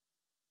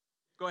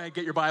Go ahead,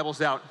 get your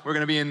Bibles out. We're going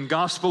to be in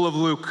Gospel of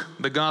Luke,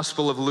 the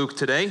Gospel of Luke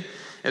today,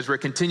 as we're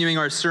continuing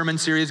our sermon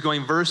series,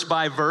 going verse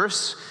by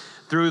verse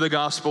through the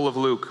Gospel of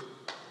Luke.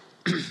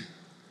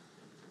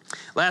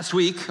 Last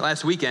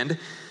weekend,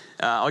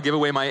 I'll give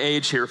away my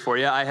age here for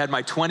you. I had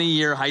my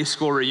 20-year high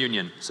school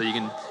reunion, so you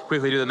can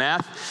quickly do the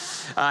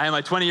math. I had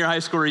my 20-year high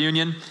school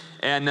reunion,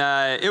 and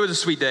it was a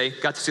sweet day.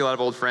 Got to see a lot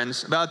of old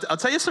friends. But I'll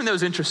tell you something that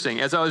was interesting.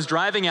 As I was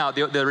driving out,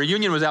 the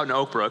reunion was out in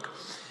Oak Brook,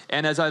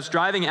 and as I was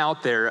driving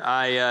out there,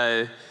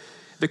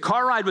 the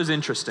car ride was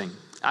interesting.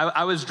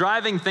 I was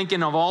driving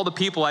thinking of all the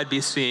people I'd be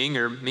seeing,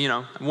 or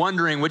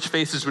wondering which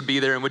faces would be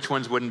there and which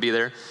ones wouldn't be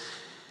there.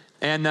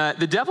 And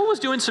the devil was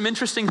doing some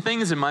interesting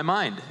things in my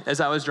mind as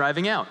I was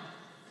driving out.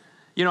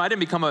 I didn't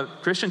become a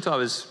Christian until I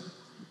was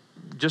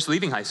just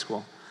leaving high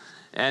school.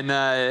 And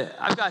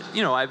I've got,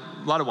 I have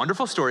a lot of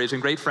wonderful stories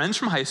and great friends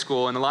from high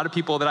school and a lot of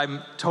people that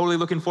I'm totally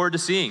looking forward to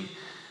seeing.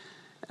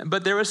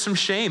 But there was some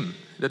shame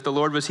that the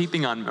Lord was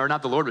heaping on, or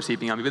not the Lord was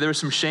heaping on me, but there was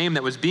some shame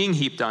that was being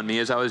heaped on me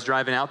as I was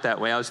driving out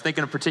that way. I was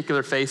thinking of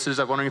particular faces.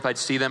 I was wondering if I'd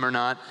see them or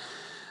not.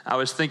 I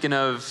was thinking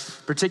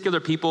of particular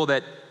people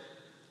that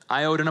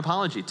I owed an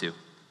apology to,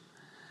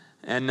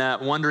 and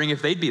wondering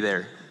if they'd be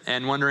there,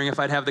 and wondering if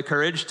I'd have the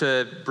courage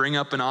to bring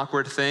up an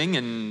awkward thing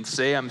and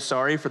say I'm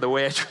sorry for the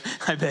way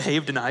I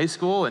behaved in high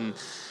school. But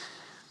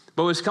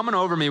what was coming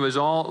over me was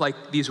all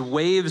like these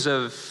waves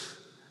of,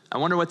 I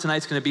wonder what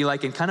tonight's going to be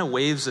like, and kind of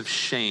waves of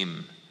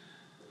shame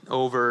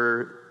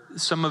over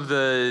some of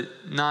the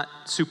not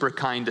super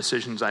kind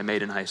decisions I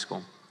made in high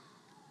school.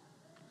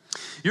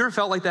 You ever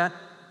felt like that?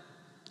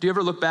 Do you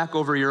ever look back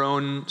over your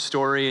own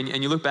story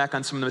and you look back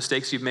on some of the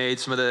mistakes you've made,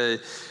 some of the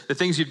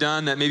things you've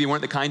done that maybe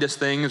weren't the kindest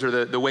things,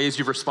 or the ways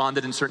you've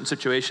responded in certain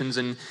situations,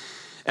 and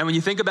when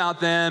you think about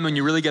them and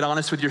you really get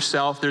honest with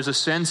yourself, there's a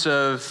sense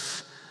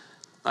of,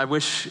 I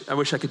wish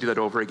I could do that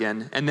over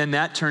again. And then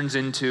that turns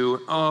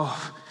into,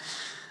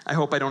 I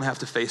hope I don't have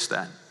to face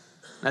that.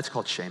 That's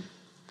called shame.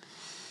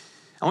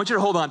 I want you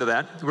to hold on to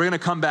that. We're going to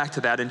come back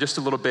to that in just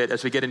a little bit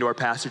as we get into our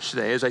passage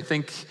today, as I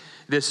think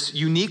this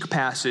unique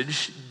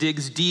passage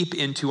digs deep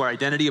into our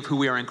identity of who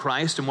we are in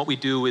Christ and what we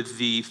do with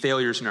the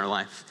failures in our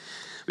life.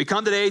 We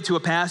come today to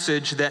a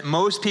passage that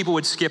most people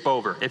would skip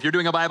over. If you're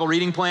doing a Bible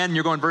reading plan and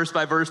you're going verse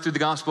by verse through the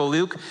Gospel of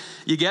Luke,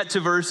 you get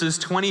to verses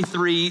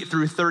 23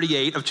 through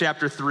 38 of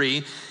chapter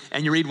 3,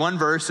 and you read one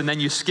verse and then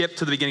you skip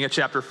to the beginning of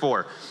chapter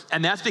 4.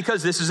 And that's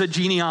because this is a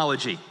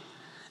genealogy.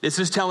 This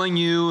is telling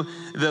you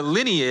the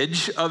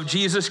lineage of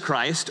Jesus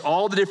Christ,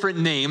 all the different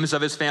names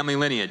of his family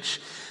lineage.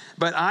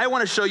 But I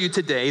want to show you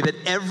today that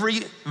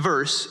every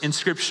verse in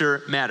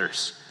Scripture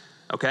matters,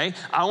 okay?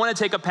 I want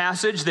to take a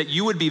passage that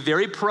you would be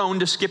very prone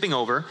to skipping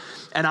over,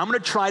 and I'm going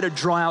to try to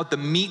draw out the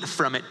meat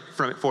from it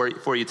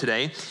for you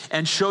today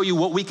and show you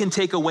what we can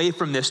take away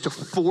from this to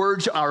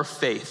forge our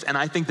faith. And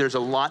I think there's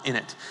a lot in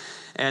it.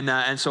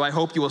 And so I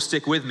hope you will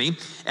stick with me.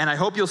 And I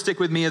hope you'll stick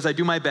with me as I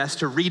do my best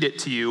to read it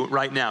to you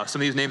right now.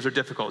 Some of these names are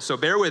difficult, so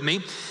bear with me.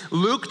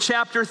 Luke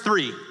chapter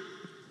 3,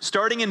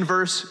 starting in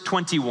verse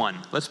 21.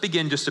 Let's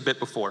begin just a bit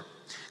before.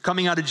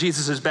 Coming out of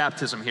Jesus'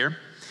 baptism here.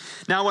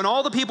 Now, when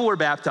all the people were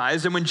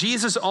baptized, and when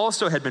Jesus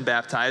also had been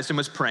baptized and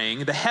was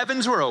praying, the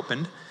heavens were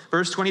opened,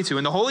 verse 22,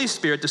 and the Holy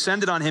Spirit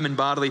descended on him in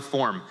bodily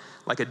form,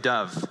 like a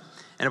dove.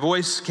 And a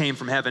voice came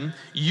from heaven,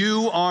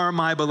 "You are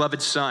my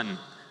beloved Son.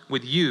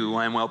 With you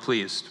I am well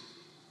pleased."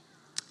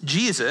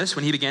 Jesus,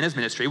 when he began his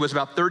ministry, was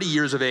about 30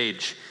 years of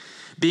age,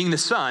 being the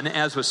son,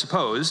 as was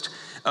supposed,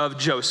 of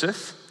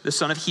Joseph, the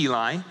son of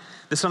Heli,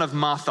 the son of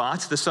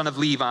Mathat, the son of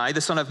Levi, the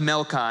son of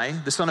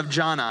Melchi, the son of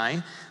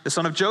Jani, the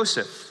son of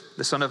Joseph,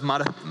 the son of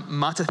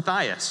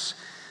Mattathias,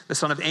 the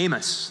son of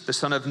Amos, the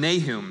son of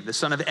Nahum, the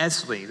son of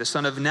Esli, the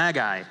son of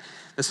Nagai,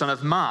 the son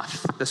of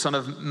Math, the son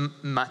of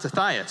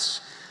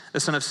Mattathias, the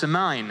son of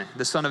Simeon,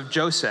 the son of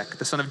Josek,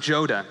 the son of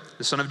Joda,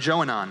 the son of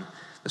Joanan,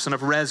 the son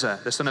of Reza,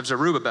 the son of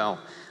Zerubbabel,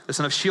 the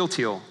son of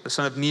Shealtiel, the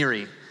son of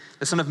Neri,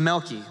 the son of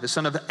Melchi, the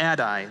son of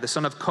Adai, the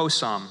son of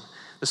Kosam,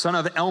 the son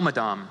of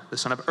Elmadam, the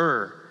son of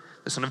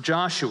the son of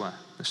Joshua,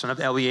 the son of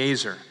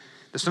Eleazar,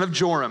 the son of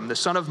Joram, the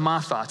son of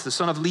Mathat, the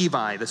son of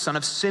Levi, the son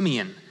of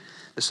Simeon,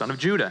 the son of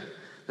Judah,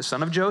 the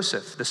son of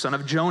Joseph, the son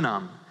of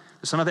Jonam,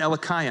 the son of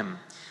Eliakim,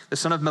 the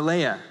son of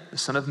Melea, the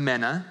son of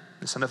Menna,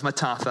 the son of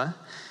Mattatha,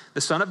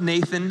 the son of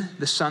Nathan,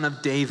 the son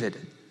of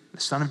David,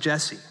 the son of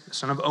Jesse, the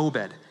son of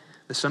Obed,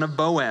 the son of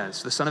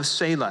Boaz, the son of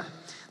Selah,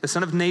 the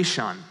son of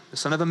Nashon, the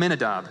son of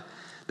Aminadab,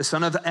 the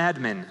son of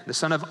Admin, the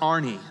son of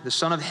Arni, the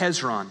son of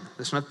Hezron,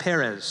 the son of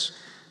Perez,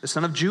 the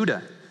son of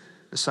Judah,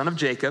 the son of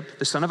Jacob,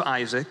 the son of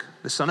Isaac,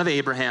 the son of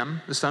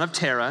Abraham, the son of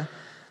Terah,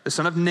 the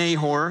son of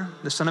Nahor,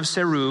 the son of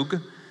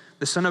Serug,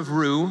 the son of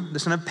Ru, the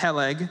son of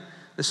Peleg,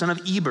 the son of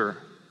Eber,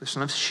 the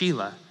son of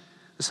Shelah,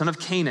 the son of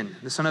Canaan,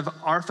 the son of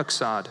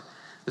Arphaxad,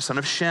 the son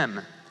of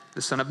Shem,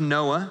 the son of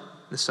Noah,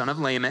 the son of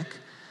Lamech,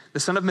 the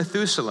son of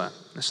Methuselah,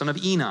 the son of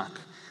Enoch,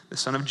 the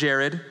son of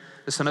Jared,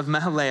 the son of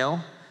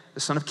Mahalalel,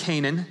 the son of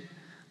Canaan,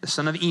 the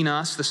son of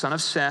Enos, the son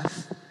of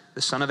Seth,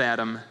 the son of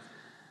Adam,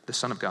 the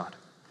son of God.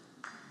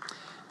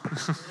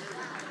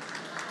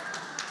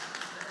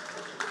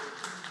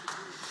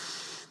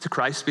 To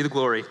Christ be the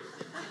glory.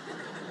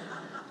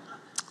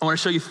 I want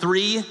to show you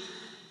 3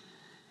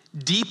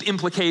 deep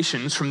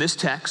implications from this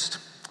text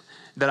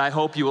that I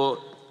hope you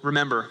will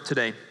remember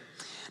today.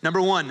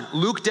 Number 1,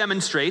 Luke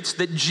demonstrates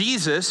that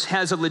Jesus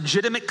has a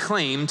legitimate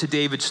claim to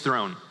David's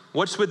throne.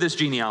 What's with this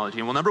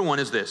genealogy? Well, number 1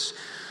 is this.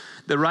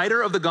 The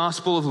writer of the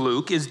Gospel of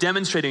Luke is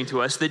demonstrating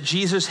to us that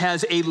Jesus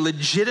has a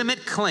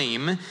legitimate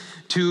claim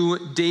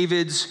to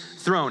David's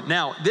throne.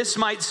 Now, this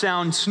might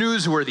sound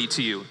snoozeworthy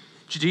to you.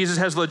 Jesus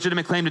has a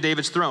legitimate claim to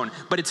David's throne,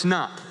 but it's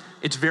not.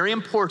 It's very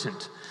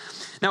important.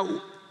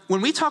 Now,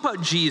 when we talk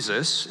about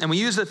Jesus, and we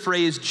use the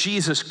phrase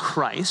Jesus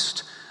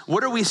Christ,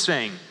 what are we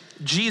saying?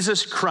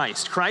 Jesus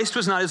Christ. Christ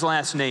was not his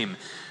last name.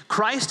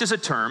 Christ is a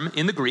term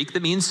in the Greek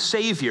that means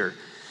Savior.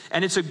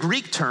 And it's a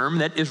Greek term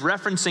that is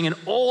referencing an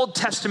Old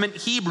Testament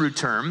Hebrew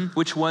term,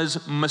 which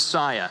was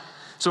Messiah.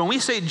 So when we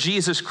say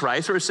Jesus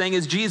Christ, what we're saying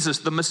is Jesus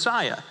the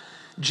Messiah,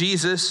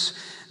 Jesus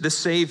the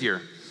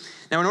Savior.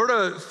 Now, in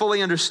order to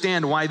fully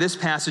understand why this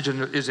passage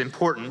is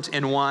important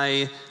and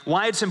why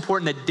it's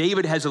important that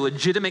David has a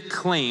legitimate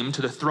claim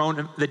to the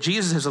throne, that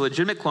Jesus has a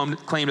legitimate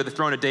claim to the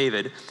throne of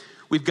David,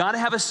 we've got to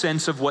have a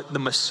sense of what the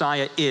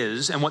Messiah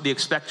is and what the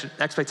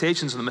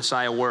expectations of the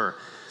Messiah were.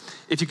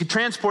 If you could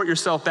transport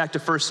yourself back to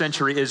first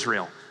century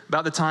Israel,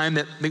 about the time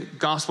that the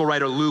gospel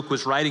writer Luke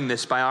was writing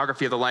this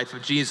biography of the life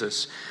of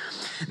Jesus,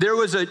 there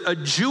was a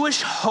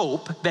Jewish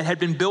hope that had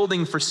been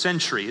building for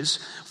centuries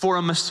for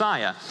a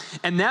Messiah.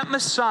 And that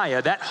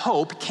Messiah, that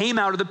hope, came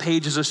out of the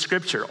pages of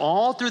Scripture.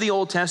 All through the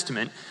Old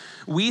Testament,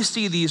 we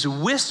see these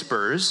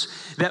whispers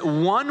that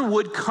one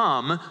would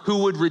come who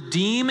would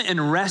redeem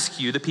and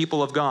rescue the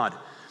people of God.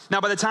 Now,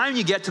 by the time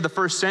you get to the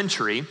first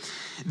century,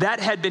 that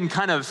had been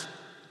kind of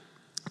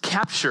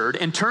captured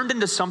and turned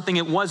into something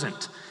it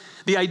wasn't.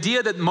 The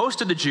idea that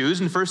most of the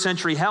Jews in first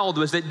century held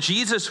was that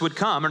Jesus would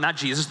come, or not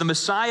Jesus, the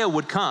Messiah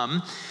would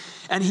come,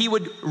 and he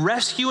would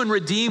rescue and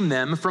redeem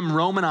them from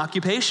Roman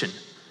occupation.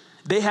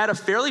 They had a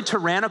fairly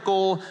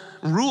tyrannical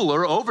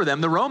ruler over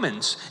them, the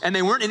Romans, and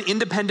they weren't an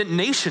independent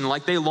nation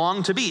like they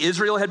longed to be.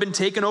 Israel had been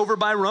taken over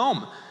by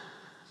Rome.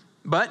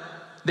 But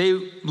they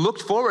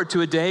looked forward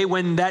to a day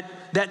when that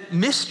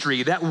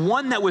mystery, that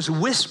one that was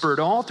whispered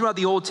all throughout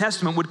the Old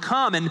Testament, would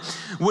come and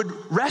would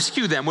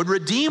rescue them, would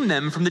redeem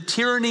them from the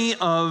tyranny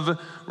of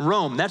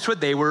Rome. That's what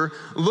they were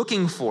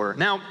looking for.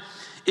 Now,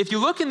 if you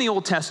look in the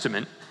Old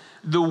Testament,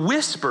 the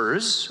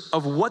whispers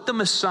of what the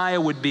Messiah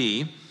would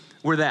be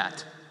were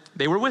that.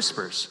 They were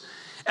whispers.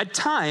 At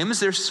times,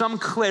 there's some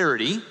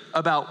clarity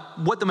about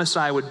what the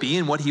Messiah would be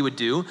and what he would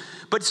do,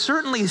 but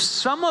certainly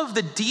some of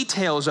the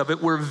details of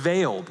it were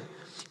veiled,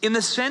 in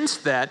the sense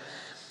that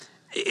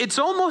it's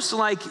almost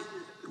like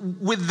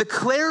with the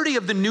clarity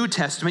of the New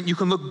Testament, you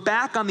can look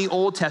back on the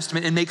Old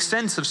Testament and make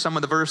sense of some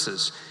of the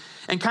verses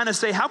and kind of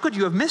say, how could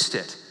you have missed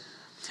it?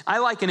 I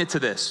liken it to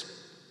this.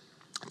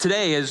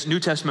 Today, as New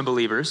Testament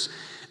believers,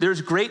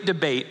 there's great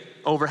debate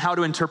over how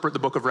to interpret the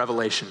book of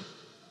Revelation.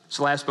 It's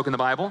the last book in the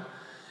Bible.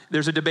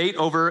 There's a debate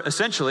over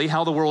essentially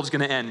how the world's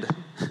going to end.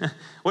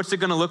 What's it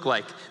going to look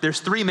like? There's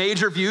 3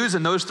 major views,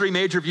 and those 3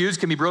 major views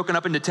can be broken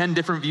up into 10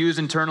 different views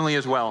internally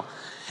as well.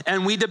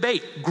 And we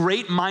debate.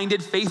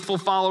 Great-minded, faithful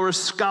followers,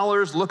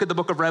 scholars look at the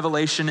book of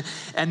Revelation,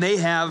 and they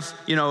have,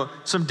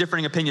 some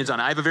differing opinions on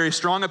it. I have a very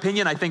strong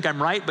opinion. I think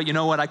I'm right, but you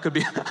know what? I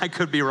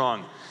could be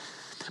wrong.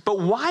 But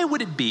why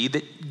would it be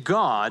that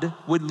God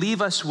would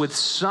leave us with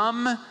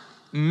some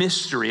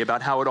mystery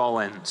about how it all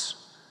ends?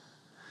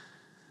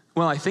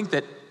 Well, I think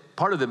that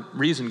part of the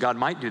reason God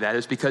might do that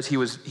is because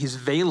he's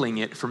veiling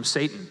it from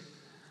Satan.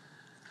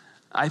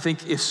 I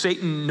think if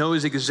Satan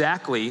knows the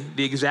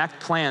exact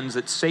plans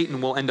that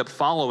Satan will end up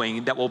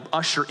following that will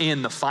usher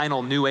in the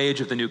final new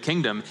age of the new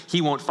kingdom,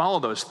 he won't follow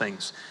those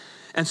things.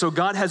 And so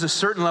God has a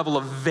certain level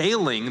of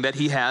veiling that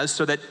he has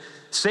so that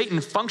Satan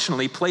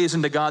functionally plays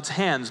into God's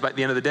hands by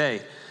the end of the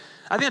day.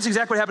 I think that's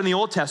exactly what happened in the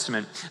Old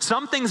Testament.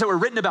 Some things that were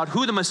written about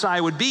who the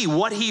Messiah would be,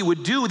 what he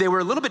would do, they were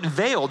a little bit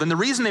veiled. And the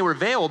reason they were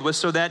veiled was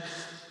so that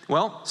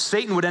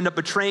Satan would end up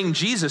betraying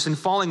Jesus and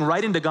falling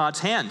right into God's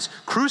hands,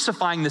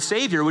 crucifying the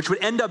Savior, which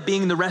would end up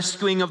being the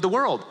rescuing of the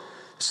world.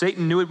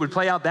 Satan knew it would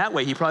play out that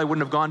way. He probably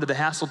wouldn't have gone to the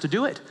hassle to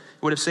do it. He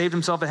would have saved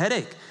himself a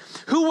headache.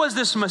 Who was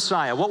this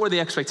Messiah? What were the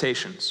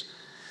expectations?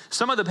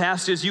 Some of the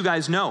passages you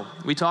guys know.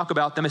 We talk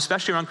about them,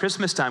 especially around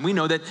Christmas time. We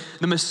know that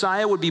the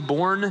Messiah would be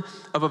born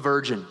of a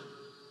virgin,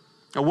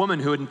 a woman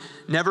who had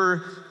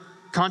never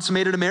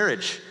consummated a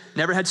marriage,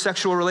 never had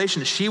sexual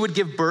relations. She would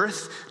give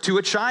birth to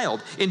a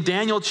child. In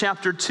Daniel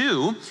chapter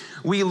 2,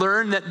 we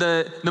learn that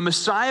the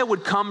Messiah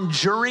would come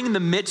during the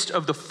midst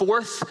of the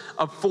 4th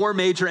of 4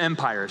 major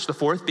empires, the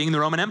 4th being the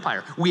Roman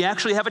Empire. We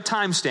actually have a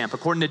timestamp,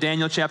 according to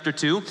Daniel chapter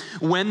 2,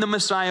 when the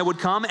Messiah would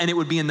come, and it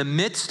would be in the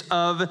midst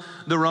of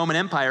the Roman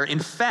Empire. In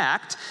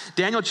fact,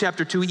 Daniel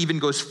chapter 2 even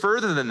goes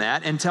further than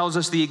that and tells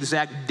us the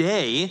exact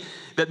day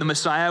that the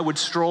Messiah would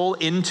stroll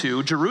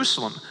into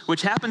Jerusalem,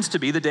 which happens to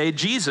be the day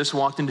Jesus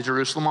walked into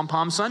Jerusalem on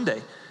Palm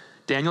Sunday.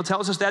 Daniel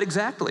tells us that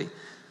exactly.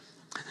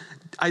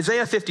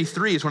 Isaiah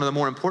 53 is one of the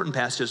more important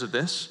passages of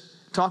this.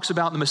 It talks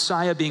about the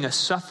Messiah being a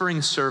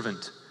suffering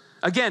servant,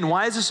 Again,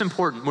 why is this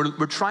important?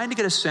 We're trying to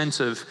get a sense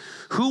of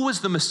who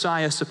was the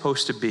Messiah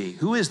supposed to be?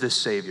 Who is this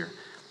Savior?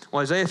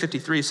 Well, Isaiah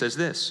 53 says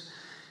this: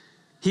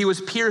 he was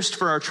pierced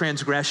for our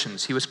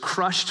transgressions. He was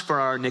crushed for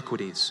our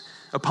iniquities.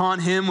 Upon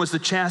him was the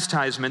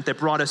chastisement that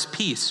brought us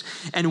peace,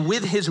 and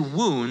with his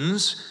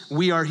wounds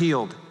we are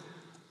healed.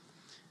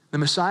 The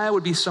Messiah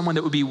would be someone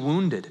that would be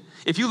wounded.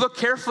 If you look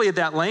carefully at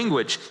that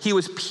language, he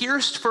was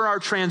pierced for our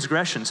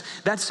transgressions.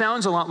 That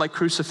sounds a lot like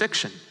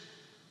crucifixion.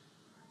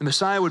 The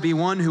Messiah would be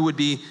one who would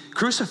be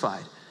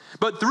crucified.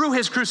 But through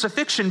his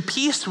crucifixion,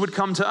 peace would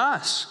come to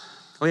us.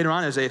 Later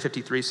on, Isaiah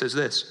 53 says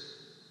this: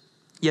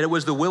 yet it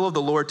was the will of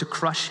the Lord to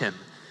crush him.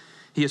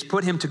 He has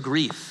put him to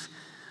grief.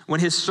 When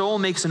his soul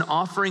makes an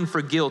offering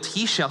for guilt,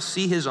 he shall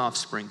see his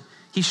offspring.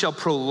 He shall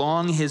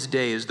prolong his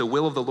days. The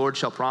will of the Lord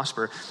shall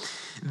prosper.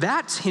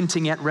 That's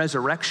hinting at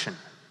resurrection.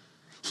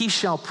 He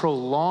shall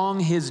prolong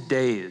his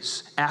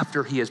days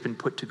after he has been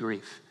put to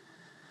grief.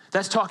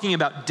 That's talking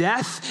about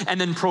death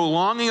and then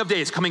prolonging of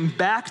days, coming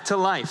back to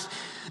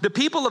life. The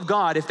people of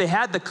God, if they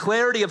had the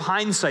clarity of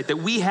hindsight that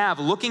we have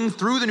looking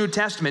through the New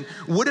Testament,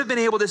 would have been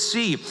able to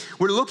see.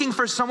 We're looking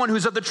for someone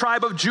who's of the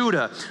tribe of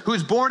Judah,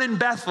 who's born in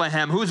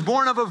Bethlehem, who's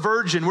born of a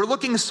virgin. We're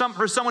looking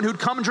for someone who'd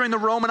come during the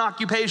Roman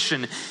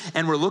occupation.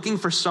 And we're looking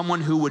for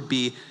someone who would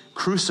be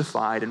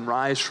crucified and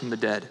rise from the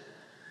dead.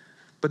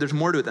 But there's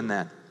more to it than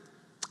that.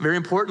 Very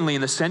importantly,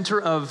 in the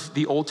center of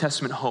the Old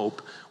Testament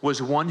hope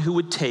was one who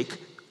would take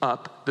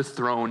up the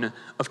throne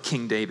of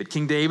King David.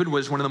 King David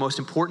was one of the most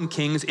important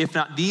kings, if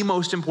not the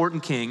most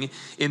important king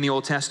in the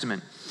Old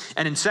Testament.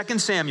 And in 2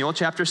 Samuel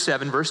chapter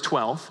 7, verse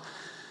 12,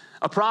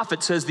 a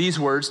prophet says these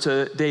words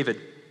to David.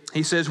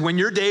 He says, when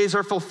your days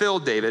are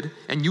fulfilled, David,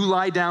 and you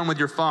lie down with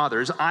your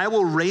fathers, I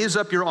will raise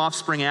up your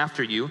offspring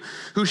after you,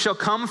 who shall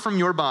come from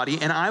your body,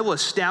 and I will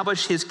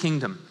establish his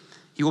kingdom.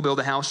 He will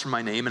build a house for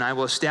my name, and I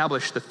will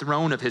establish the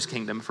throne of his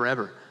kingdom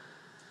forever.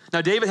 Now,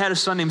 David had a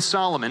son named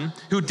Solomon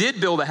who did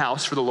build a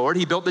house for the Lord.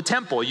 He built the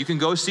temple. You can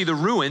go see the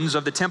ruins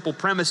of the temple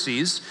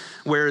premises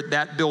where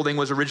that building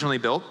was originally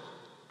built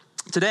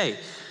today.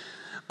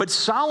 But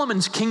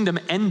Solomon's kingdom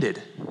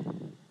ended.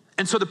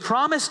 And so the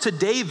promise to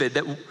David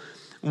that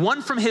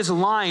one from his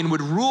line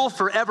would rule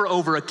forever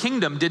over a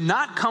kingdom did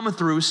not come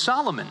through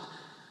Solomon.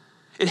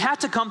 It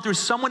had to come through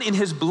someone in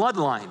his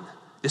bloodline.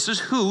 This is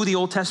who the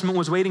Old Testament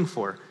was waiting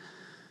for.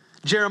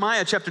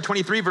 Jeremiah chapter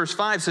 23 verse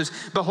 5 says,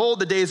 behold,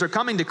 the days are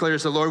coming,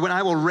 declares the Lord, when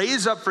I will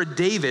raise up for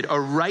David a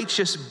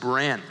righteous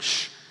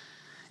branch,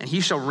 and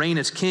he shall reign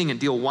as king and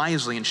deal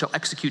wisely and shall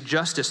execute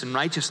justice and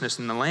righteousness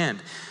in the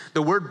land.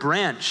 The word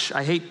branch,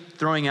 I hate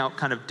throwing out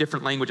kind of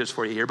different languages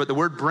for you here, but the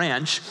word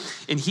branch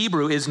in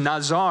Hebrew is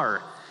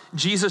Nazar.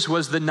 Jesus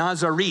was the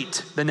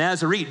Nazarite.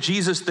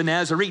 Jesus the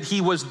Nazarite. He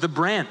was the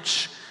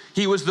branch.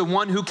 He was the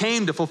one who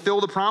came to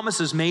fulfill the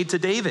promises made to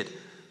David.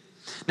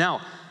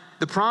 Now,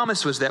 the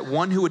promise was that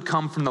one who would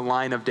come from the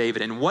line of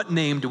David. And what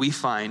name do we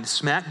find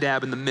smack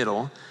dab in the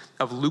middle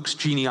of Luke's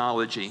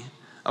genealogy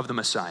of the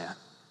Messiah?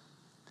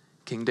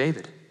 King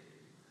David.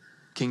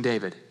 King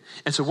David.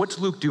 And so what's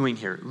Luke doing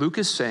here? Luke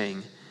is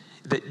saying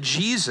that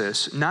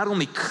Jesus not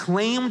only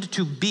claimed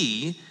to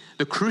be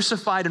the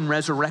crucified and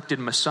resurrected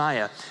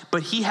Messiah,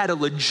 but he had a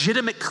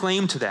legitimate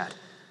claim to that.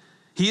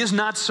 He is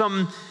not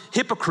some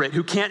hypocrite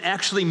who can't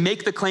actually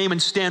make the claim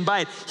and stand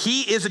by it.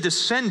 He is a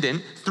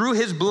descendant through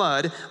his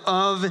blood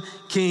of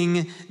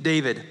King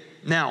David.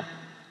 Now,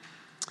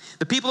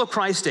 the people of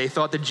Christ's day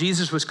thought that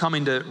Jesus was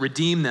coming to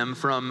redeem them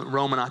from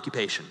Roman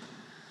occupation.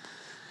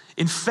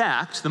 In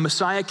fact, the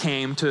Messiah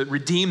came to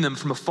redeem them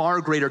from a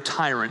far greater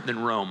tyrant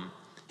than Rome.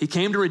 He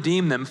came to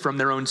redeem them from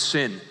their own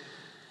sin.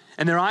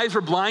 And their eyes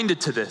were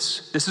blinded to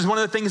this. This is one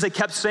of the things they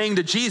kept saying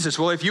to Jesus.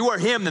 Well, if you are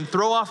him, then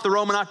throw off the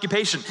Roman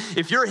occupation.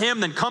 If you're him,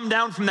 then come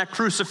down from that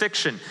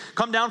crucifixion.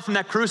 Come down from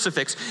that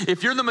crucifix.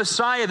 If you're the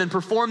Messiah, then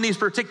perform these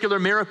particular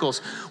miracles.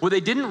 What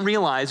they didn't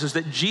realize is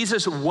that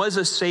Jesus was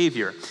a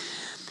Savior,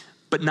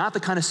 but not the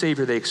kind of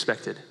Savior they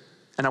expected.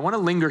 And I want to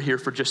linger here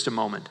for just a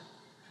moment.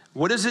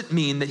 What does it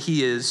mean that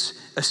he is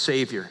a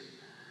Savior?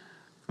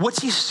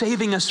 What's he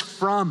saving us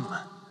from?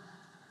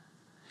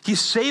 He's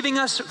saving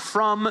us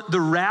from the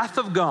wrath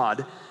of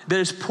God that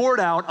is poured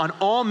out on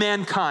all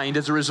mankind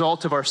as a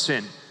result of our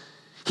sin.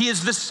 He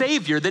is the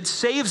Savior that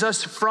saves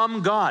us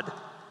from God.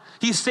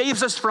 He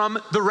saves us from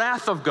the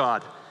wrath of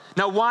God.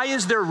 Now, why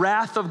is there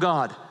wrath of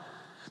God?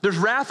 There's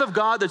wrath of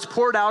God that's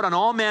poured out on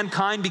all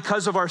mankind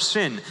because of our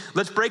sin.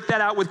 Let's break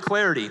that out with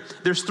clarity.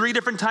 There's three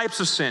different types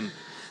of sin.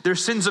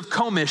 There's sins of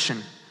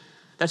commission.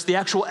 That's the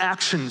actual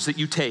actions that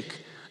you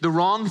take. The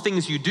wrong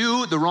things you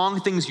do, the wrong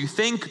things you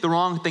think, the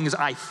wrong things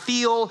I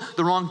feel,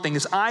 the wrong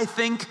things I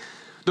think,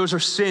 those are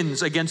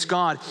sins against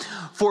God,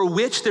 for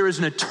which there is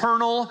an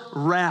eternal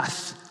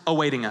wrath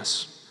awaiting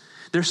us.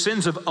 They're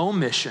sins of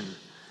omission.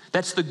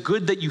 That's the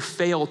good that you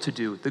fail to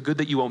do, the good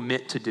that you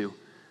omit to do.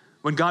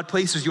 When God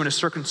places you in a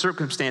certain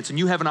circumstance and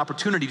you have an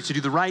opportunity to do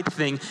the right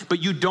thing,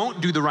 but you don't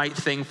do the right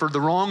thing for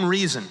the wrong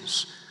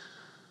reasons,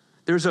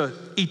 there's an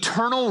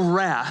eternal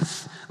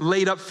wrath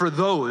laid up for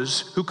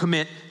those who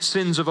commit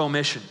sins of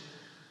omission.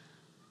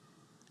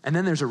 And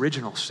then there's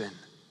original sin.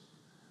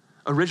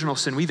 Original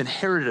sin. We've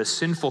inherited a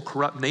sinful,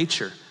 corrupt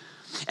nature.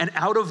 And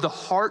out of the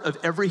heart of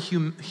every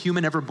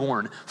human ever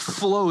born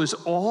flows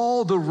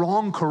all the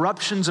wrong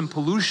corruptions and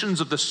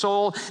pollutions of the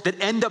soul that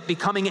end up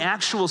becoming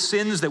actual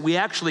sins that we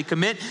actually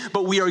commit,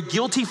 but we are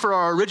guilty for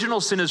our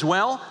original sin as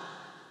well.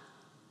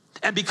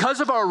 And because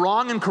of our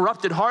wrong and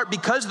corrupted heart,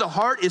 because the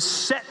heart is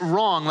set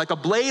wrong, like a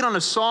blade on a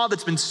saw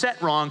that's been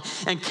set wrong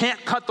and can't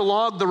cut the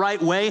log the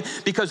right way,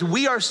 because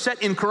we are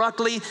set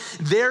incorrectly,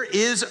 there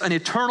is an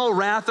eternal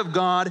wrath of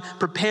God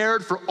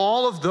prepared for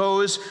all of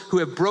those who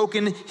have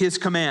broken his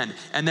command.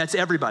 And that's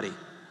everybody.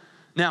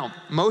 Now,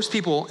 most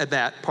people at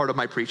that part of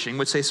my preaching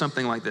would say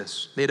something like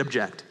this. They'd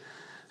object.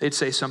 They'd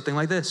say something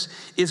like this.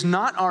 Is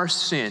not our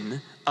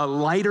sin a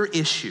lighter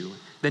issue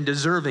than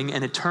deserving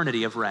an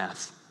eternity of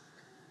wrath?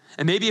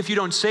 And maybe if you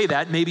don't say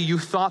that, maybe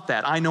you've thought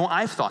that. I know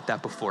I've thought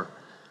that before.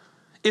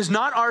 Is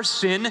not our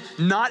sin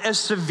not as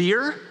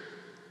severe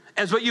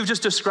as what you've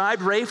just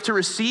described, Raef, to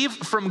receive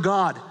from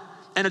God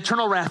an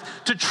eternal wrath,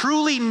 to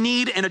truly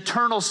need an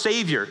eternal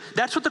Savior?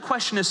 That's what the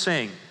question is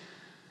saying.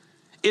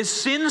 Is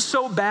sin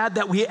so bad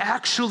that we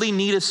actually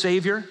need a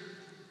Savior?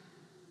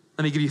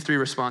 Let me give you 3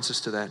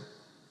 responses to that.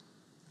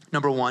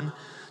 Number 1,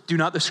 do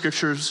not the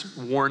Scriptures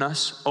warn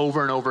us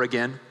over and over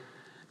again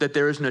that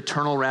there is an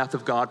eternal wrath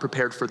of God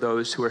prepared for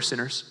those who are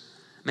sinners?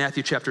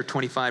 Matthew chapter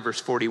 25,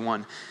 verse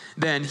 41.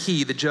 Then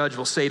he, the judge,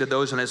 will say to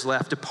those on his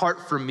left,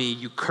 depart from me,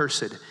 you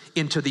cursed,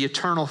 into the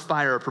eternal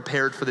fire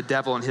prepared for the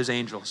devil and his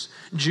angels.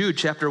 Jude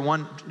chapter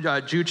 1,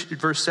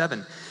 verse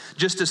 7.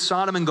 Just as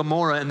Sodom and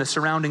Gomorrah and the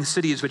surrounding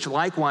cities, which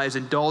likewise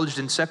indulged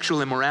in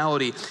sexual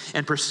immorality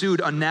and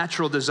pursued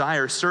unnatural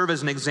desires, serve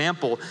as an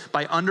example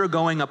by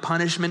undergoing a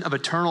punishment of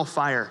eternal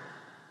fire.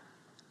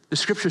 The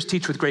Scriptures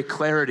teach with great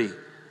clarity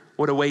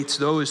what awaits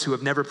those who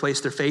have never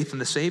placed their faith in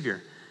the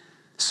Savior.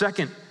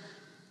 Second,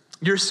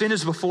 your sin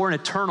is before an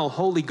eternal,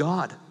 holy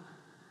God.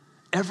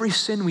 Every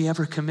sin we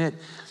ever commit.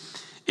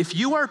 If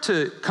you are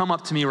to come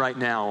up to me right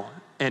now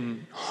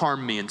and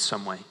harm me in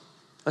some way,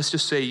 let's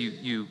just say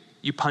you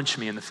punch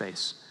me in the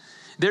face.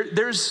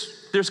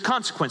 There's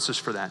consequences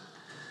for that.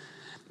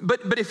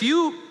 But if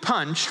you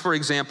punch, for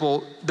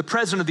example, the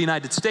President of the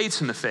United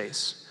States in the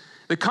face,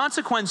 the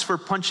consequence for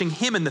punching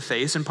him in the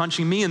face and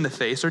punching me in the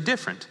face are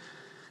different.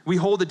 We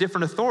hold a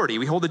different authority.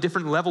 We hold a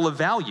different level of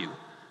value,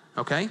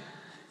 okay?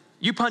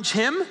 You punch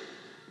him,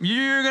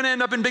 you're going to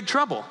end up in big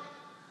trouble.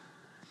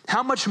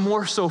 How much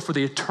more so for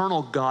the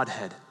eternal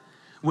Godhead?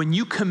 When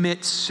you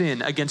commit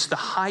sin against the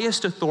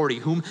highest authority,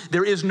 whom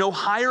there is no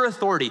higher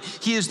authority,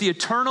 he is the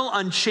eternal,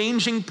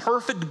 unchanging,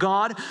 perfect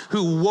God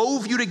who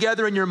wove you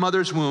together in your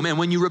mother's womb. And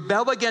when you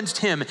rebel against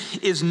him,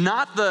 is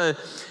not the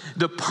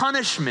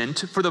punishment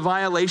for the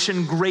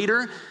violation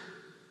greater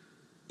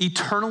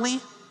eternally?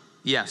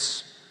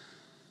 Yes.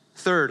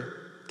 Third,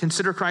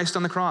 consider Christ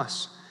on the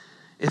cross.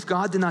 If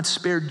God did not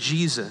spare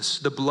Jesus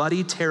the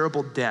bloody,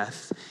 terrible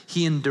death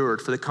he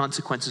endured for the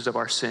consequences of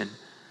our sin,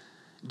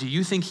 do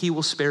you think he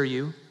will spare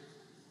you?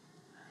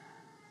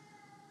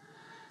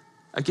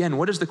 Again,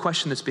 what is the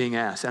question that's being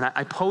asked? And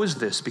I pose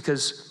this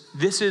because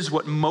this is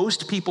what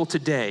most people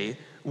today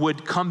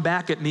would come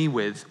back at me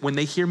with when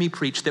they hear me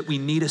preach, that we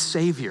need a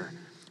Savior.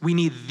 We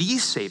need the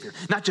Savior,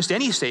 not just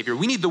any Savior.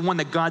 We need the one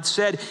that God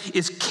said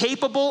is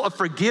capable of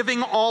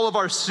forgiving all of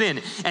our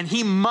sin, and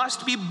he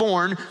must be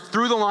born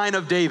through the line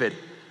of David.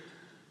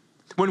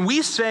 When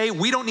we say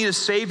we don't need a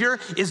Savior,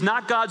 is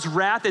not God's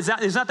wrath, is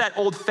not that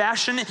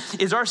old-fashioned?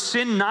 Is our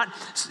sin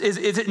is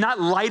it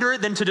not lighter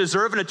than to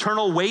deserve an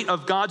eternal weight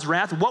of God's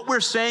wrath? What we're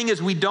saying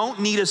is we don't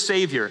need a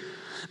Savior.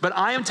 But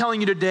I am telling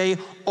you today,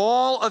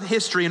 all of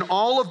history and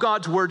all of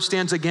God's word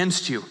stands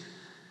against you.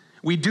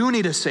 We do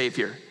need a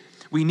Savior.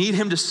 We need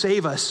him to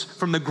save us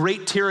from the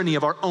great tyranny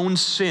of our own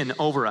sin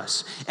over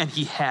us. And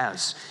he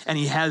has. And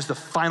he has the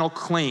final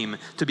claim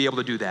to be able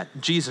to do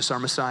that. Jesus, our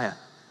Messiah.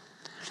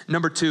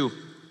 Number 2,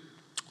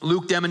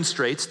 Luke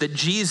demonstrates that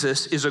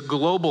Jesus is a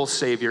global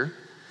Savior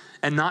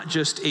and not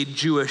just a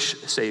Jewish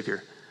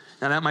Savior.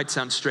 Now that might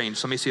sound strange,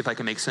 so let me see if I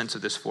can make sense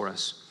of this for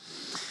us.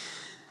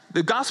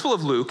 The Gospel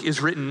of Luke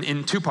is written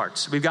in 2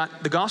 parts. We've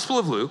got the Gospel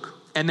of Luke,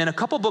 and then a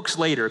couple books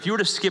later, if you were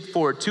to skip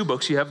forward 2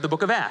 books, you have the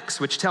book of Acts,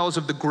 which tells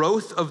of the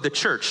growth of the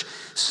church,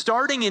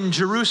 starting in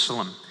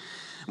Jerusalem.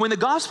 When the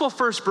gospel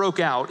first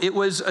broke out, it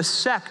was a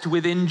sect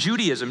within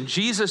Judaism.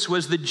 Jesus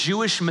was the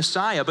Jewish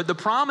Messiah, but the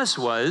promise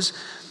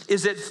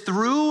is that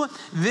through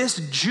this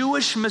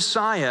Jewish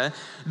Messiah,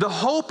 the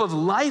hope of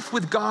life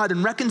with God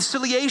and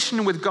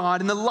reconciliation with God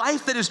and the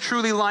life that is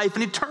truly life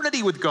and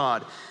eternity with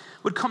God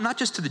would come not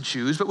just to the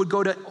Jews, but would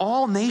go to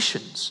all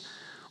nations.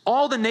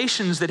 All the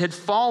nations that had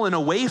fallen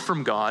away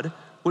from God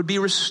would be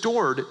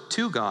restored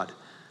to God.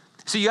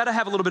 So you got to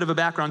have a little bit of a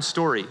background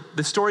story,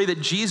 the story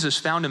that Jesus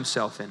found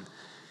himself in.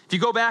 If you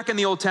go back in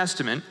the Old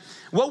Testament,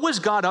 what was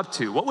God up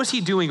to? What was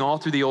he doing all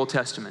through the Old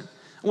Testament?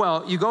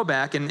 Well, you go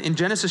back, and in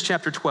Genesis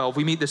chapter 12,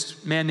 we meet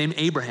this man named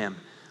Abraham.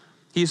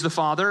 He's the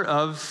father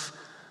of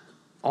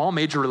all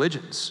major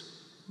religions.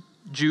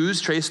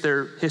 Jews trace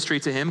their history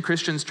to him.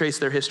 Christians trace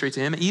their history to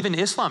him. Even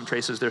Islam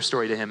traces their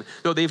story to him,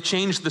 though they've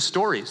changed the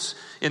stories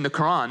in the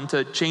Quran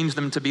to change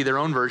them to be their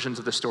own versions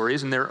of the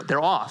stories, and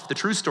they're off. The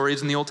true story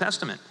is in the Old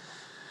Testament.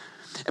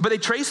 But they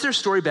trace their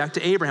story back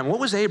to Abraham. What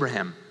was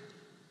Abraham?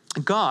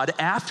 God,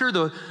 after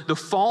the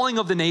falling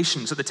of the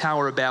nations at the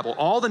Tower of Babel,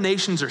 all the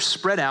nations are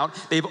spread out.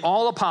 They've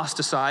all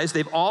apostatized.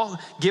 They've all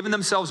given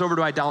themselves over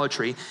to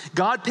idolatry.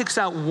 God picks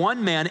out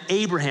one man,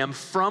 Abraham,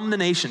 from the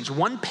nations,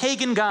 one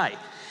pagan guy.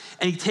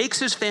 And he takes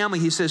his family,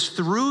 he says,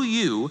 through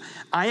you,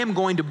 I am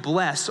going to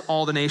bless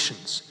all the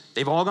nations.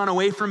 They've all gone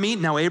away from me.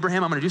 Now,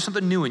 Abraham, I'm going to do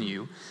something new in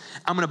you.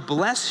 I'm going to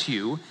bless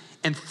you,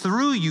 and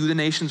through you, the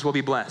nations will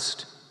be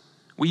blessed.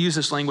 We use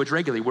this language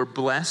regularly. We're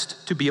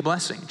blessed to be a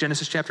blessing.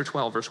 Genesis chapter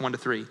 12, verse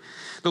 1-3.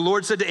 The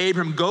Lord said to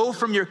Abram, go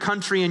from your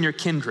country and your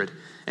kindred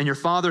and your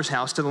father's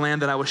house to the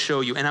land that I will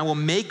show you, and I will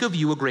make of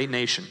you a great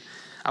nation.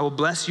 I will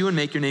bless you and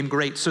make your name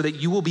great so that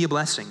you will be a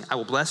blessing. I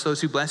will bless those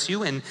who bless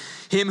you, and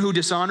him who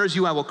dishonors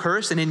you I will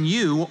curse, and in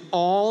you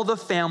all the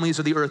families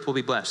of the earth will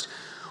be blessed.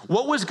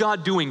 What was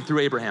God doing through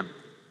Abraham?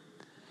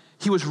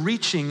 He was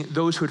reaching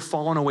those who had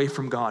fallen away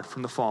from God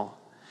from the fall.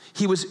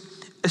 He was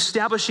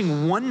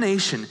establishing one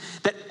nation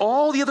that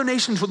all the other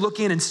nations would look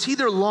in and see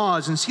their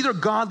laws and see their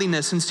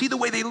godliness and see the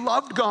way they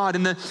loved God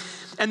and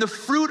the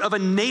fruit of a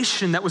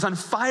nation that was on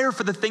fire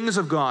for the things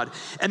of God.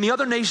 And the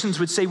other nations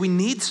would say, we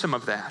need some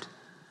of that.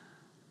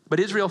 But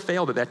Israel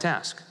failed at that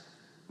task.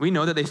 We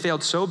know that they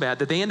failed so bad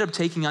that they ended up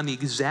taking on the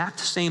exact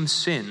same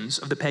sins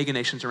of the pagan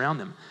nations around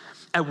them.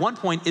 At one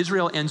point,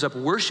 Israel ends up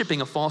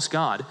worshiping a false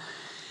god.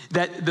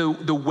 That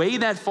the way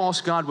that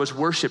false god was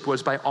worshiped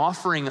was by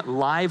offering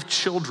live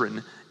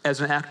children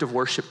as an act of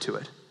worship to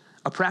it.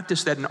 A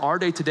practice that in our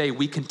day today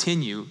we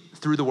continue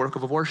through the work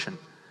of abortion.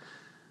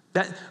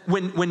 That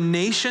when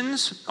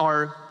nations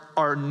are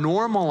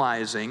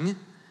normalizing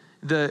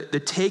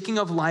the taking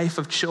of life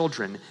of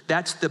children,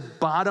 that's the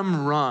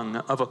bottom rung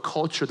of a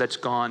culture that's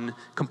gone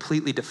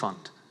completely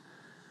defunct,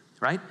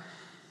 right?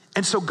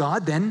 And so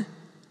God then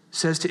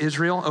says to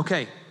Israel,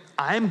 okay,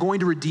 I am going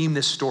to redeem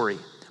this story,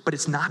 but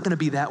it's not going to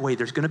be that way.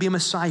 There's going to be a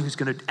Messiah who's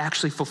going to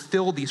actually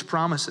fulfill these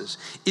promises.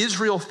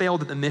 Israel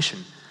failed at the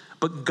mission,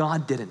 but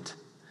God didn't.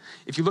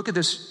 If you look at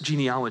this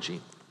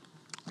genealogy,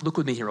 look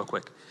with me here real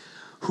quick.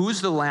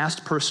 Who's the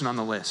last person on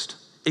the list?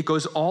 It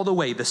goes all the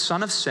way, the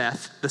son of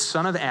Seth, the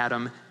son of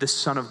Adam, the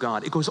son of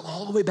God. It goes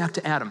all the way back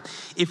to Adam.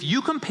 If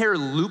you compare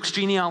Luke's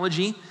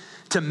genealogy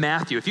to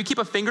Matthew, if you keep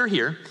a finger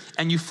here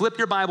and you flip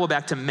your Bible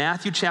back to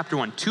Matthew chapter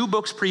 1, 2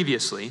 books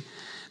previously,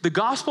 the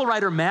gospel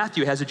writer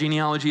Matthew has a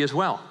genealogy as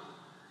well.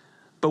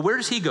 But where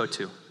does he go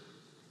to?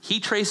 He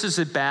traces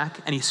it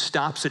back and he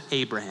stops at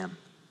Abraham.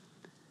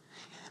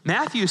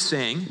 Matthew's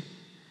saying,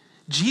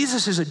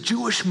 Jesus is a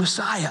Jewish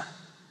Messiah.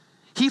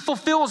 He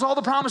fulfills all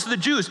the promise of the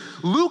Jews.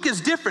 Luke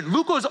is different.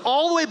 Luke goes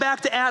all the way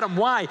back to Adam.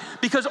 Why?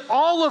 Because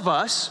all of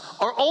us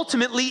are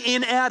ultimately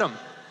in Adam.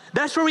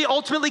 That's where we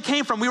ultimately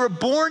came from. We were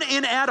born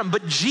in Adam,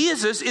 but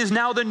Jesus is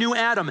now the new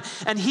Adam.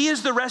 And he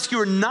is the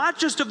rescuer, not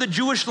just of the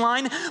Jewish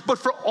line, but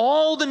for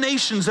all the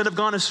nations that have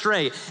gone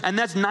astray. And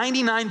that's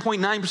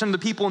 99.9% of the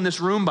people in this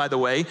room, by the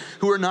way,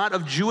 who are not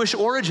of Jewish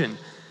origin.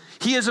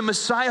 He is a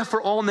Messiah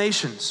for all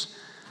nations.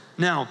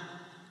 Now,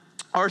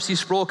 R.C.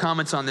 Sproul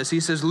comments on this. He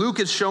says, Luke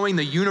is showing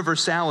the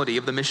universality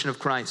of the mission of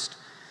Christ.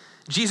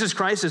 Jesus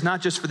Christ is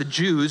not just for the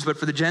Jews, but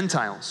for the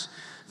Gentiles,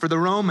 for the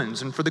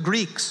Romans, and for the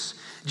Greeks.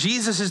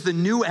 Jesus is the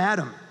new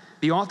Adam,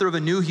 the author of a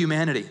new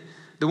humanity,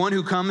 the one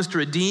who comes to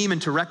redeem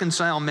and to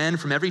reconcile men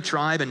from every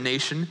tribe and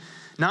nation,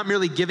 not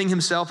merely giving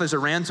himself as a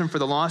ransom for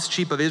the lost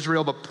sheep of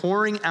Israel, but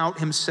pouring out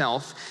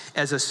himself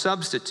as a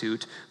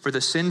substitute for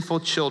the sinful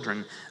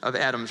children of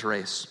Adam's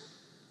race.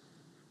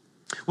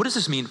 What does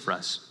this mean for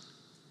us?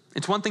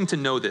 It's one thing to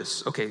know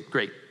this. Okay,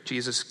 great.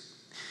 Jesus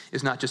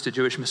is not just a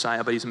Jewish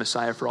Messiah, but he's a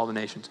Messiah for all the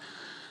nations.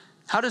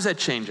 How does that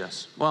change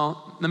us?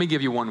 Well, let me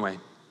give you one way.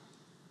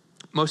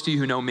 Most of you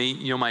who know me,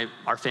 you know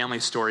our family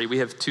story. We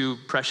have 2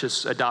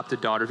 precious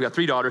adopted daughters. We got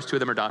 3 daughters, 2 of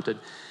them are adopted.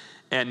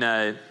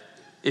 And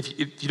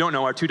if you don't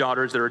know, our 2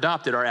 daughters that are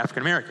adopted are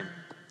African American.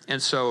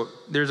 And so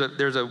there's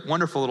a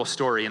wonderful little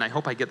story, and I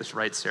hope I get this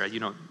right, Sarah. You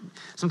know,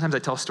 sometimes I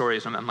tell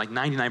stories, and I'm like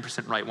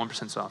 99% right,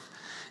 1% off.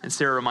 And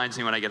Sarah reminds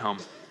me when I get home.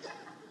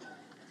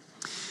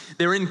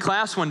 They were in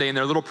class one day in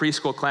their little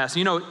preschool class.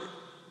 You know,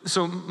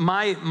 so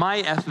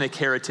my ethnic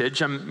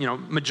heritage,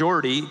 I'm,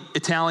 majority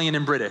Italian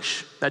and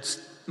British.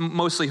 That's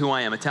mostly who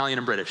I am, Italian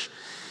and British.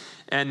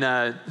 And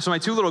so my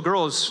 2 little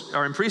girls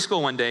are in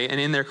preschool one day,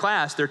 and in their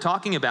class, they're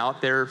talking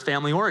about their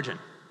family origin.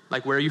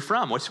 Like, where are you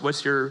from?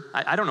 What's your,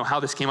 I don't know how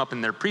this came up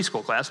in their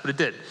preschool class, but it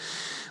did.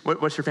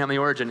 What's your family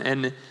origin?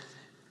 And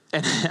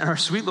our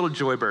sweet little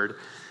Joybird,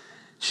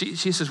 she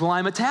says, well,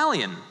 I'm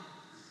Italian.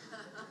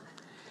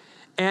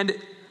 And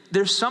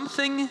there's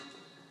something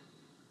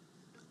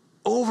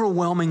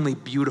overwhelmingly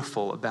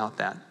beautiful about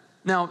that.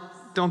 Now,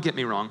 don't get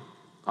me wrong.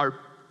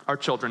 Our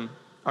children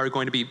are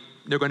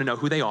they're going to know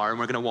who they are, and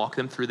we're going to walk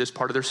them through this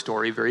part of their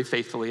story very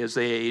faithfully as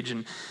they age,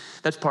 and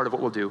that's part of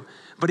what we'll do.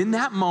 But in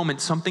that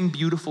moment, something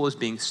beautiful is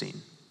being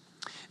seen.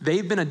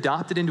 They've been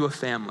adopted into a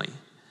family,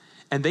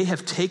 and they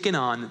have taken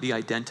on the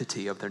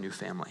identity of their new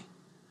family.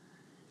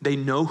 They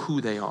know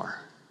who they are.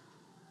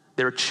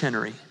 They're a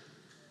Chenery.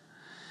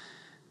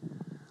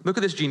 Look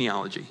at this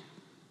genealogy.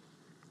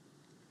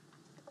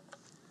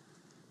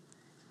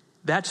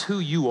 That's who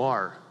you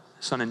are,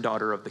 son and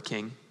daughter of the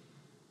king.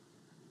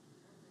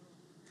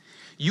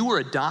 You were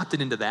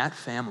adopted into that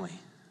family.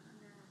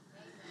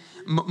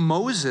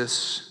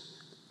 Moses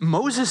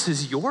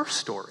is your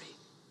story.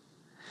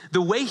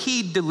 The way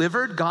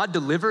God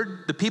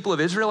delivered the people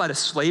of Israel out of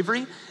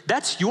slavery,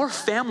 that's your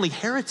family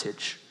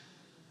heritage.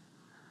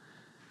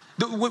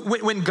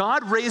 When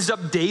God raised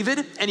up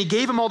David and he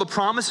gave him all the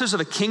promises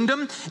of a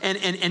kingdom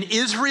and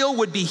Israel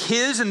would be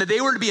his and that they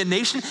were to be a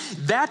nation,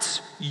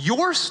 that's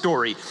your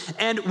story.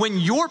 And when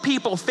your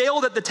people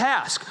failed at the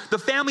task, the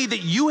family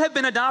that you have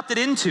been adopted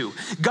into,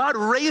 God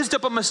raised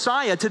up a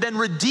Messiah to then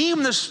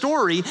redeem the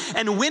story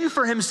and win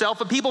for himself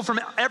a people from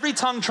every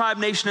tongue, tribe,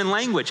 nation, and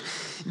language.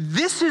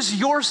 This is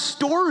your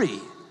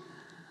story.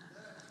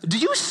 Do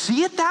you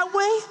see it that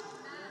way?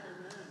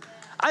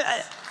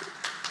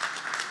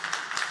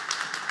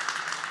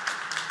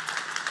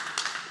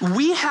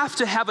 We have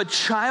to have a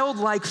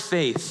childlike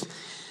faith.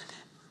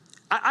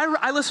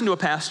 I listened to a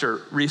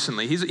pastor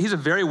recently. He's a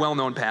very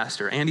well-known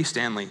pastor, Andy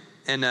Stanley.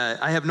 And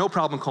I have no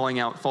problem calling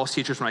out false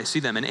teachers when I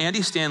see them. And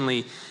Andy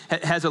Stanley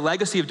has a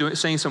legacy of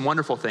saying some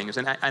wonderful things.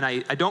 And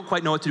I don't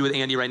quite know what to do with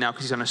Andy right now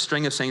because he's on a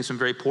string of saying some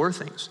very poor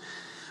things.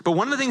 But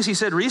one of the things he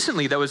said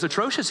recently that was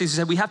atrocious, he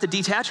said we have to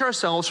detach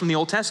ourselves from the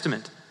Old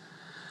Testament.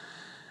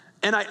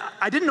 And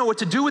I didn't know what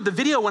to do with the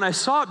video when I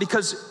saw it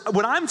because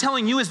what I'm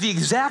telling you is the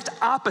exact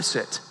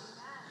opposite.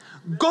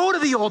 Go to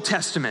the Old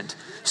Testament,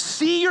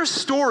 see your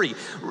story,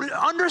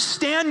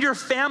 understand your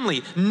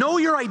family, know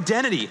your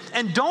identity,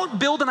 and don't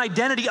build an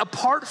identity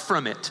apart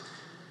from it.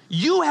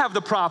 You have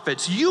the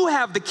prophets, you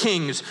have the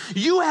kings,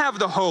 you have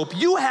the hope,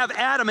 you have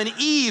Adam and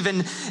Eve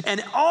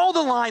and all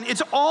the line.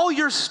 It's all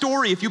your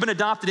story if you've been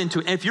adopted into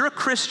it. And if you're a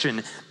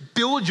Christian,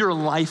 build your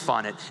life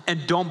on it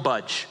and don't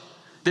budge.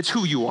 That's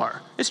who you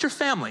are. It's your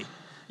family.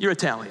 You're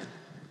Italian.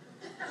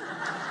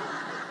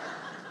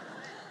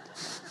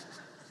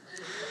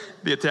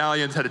 The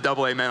Italians had a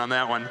double amen on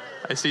that one.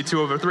 I see 2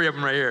 or 3 of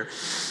them right here.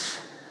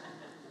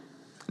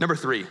 Number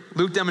 3,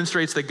 Luke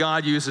demonstrates that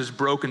God uses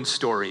broken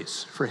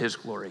stories for his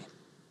glory.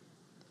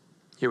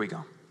 Here we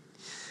go.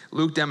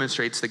 Luke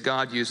demonstrates that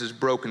God uses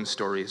broken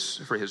stories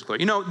for his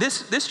glory. You know,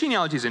 this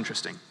genealogy is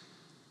interesting.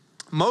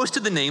 Most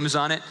of the names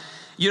on it,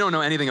 you don't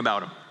know anything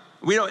about them.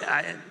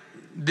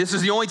 This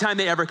is the only time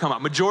they ever come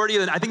up. Majority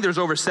of them, I think there's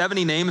over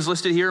 70 names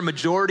listed here.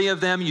 Majority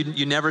of them,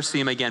 you never see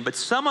them again. But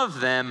some of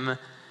them,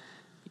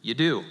 you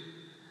do.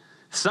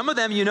 Some of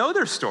them, you know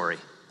their story.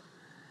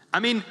 I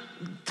mean,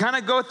 kind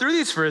of go through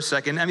these for a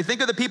second. I mean, think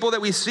of the people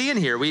that we see in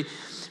here. We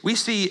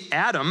see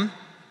Adam.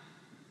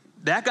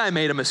 That guy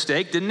made a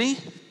mistake, didn't he?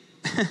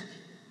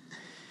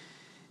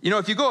 You know,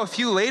 if you go a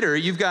few later,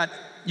 you've got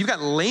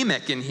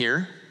Lamech in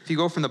here. If you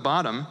go from the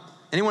bottom,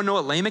 anyone know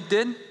what Lamech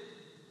did?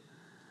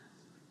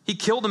 He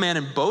killed a man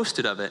and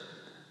boasted of it.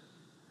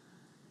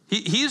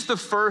 He's the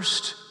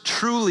first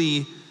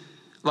truly,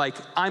 like,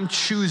 I'm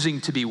choosing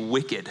to be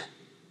wicked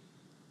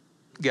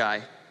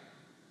guy.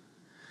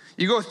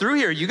 You go through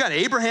here, you got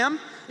Abraham.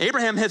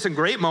 Abraham had some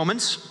great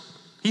moments.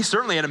 He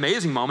certainly had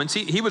amazing moments.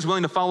 He was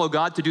willing to follow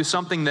God to do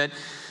something that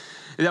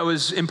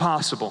was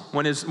impossible.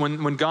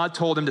 When God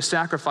told him to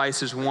sacrifice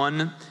his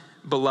one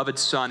beloved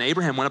son,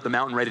 Abraham went up the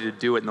mountain ready to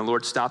do it, and the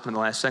Lord stopped him in the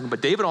last second.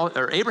 But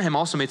Abraham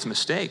also made some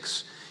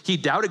mistakes. He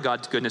doubted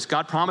God's goodness.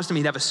 God promised him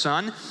he'd have a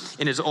son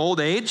in his old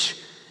age,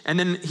 and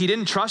then he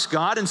didn't trust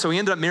God, and so he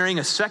ended up marrying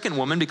a second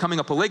woman, becoming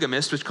a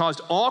polygamist, which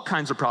caused all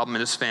kinds of problems in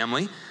his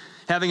family,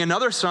 having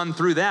another son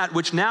through that,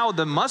 which now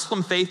the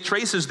Muslim faith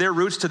traces their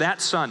roots to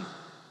that son.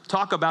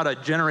 Talk about a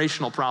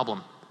generational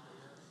problem.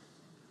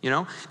 You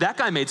know, that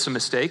guy made some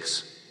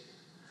mistakes.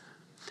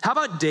 How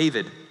about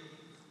David?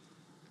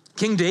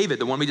 King David,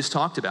 the one we just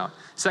talked about.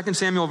 2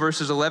 Samuel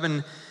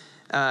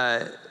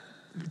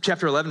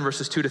chapter 11,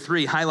 verses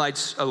 2-3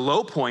 highlights a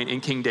low point in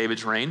King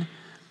David's reign.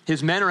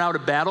 His men are out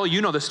at battle.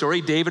 You know the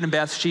story, David and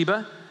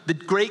Bathsheba. The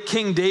great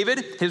King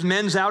David, his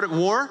men's out at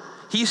war.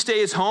 He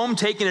stays home,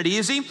 taking it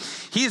easy.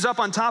 He's up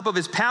on top of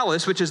his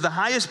palace, which is the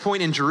highest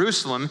point in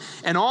Jerusalem,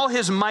 and all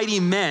his mighty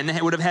men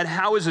would have had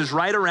houses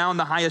right around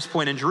the highest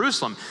point in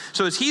Jerusalem.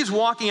 So as he's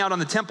walking out on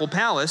the temple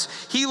palace,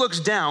 he looks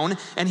down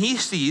and he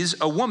sees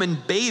a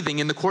woman bathing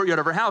in the courtyard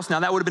of her house.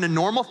 Now that would have been a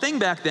normal thing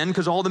back then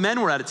because all the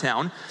men were out of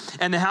town,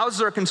 and the houses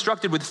are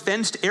constructed with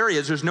fenced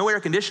areas. There's no air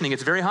conditioning.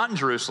 It's very hot in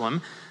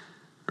Jerusalem.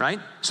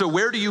 Right? So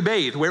where do you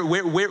bathe?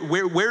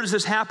 Where does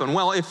this happen?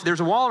 Well, if there's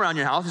a wall around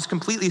your house, it's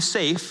completely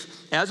safe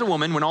as a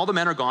woman when all the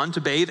men are gone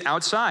to bathe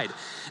outside.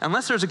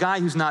 Unless there's a guy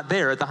who's not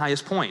there at the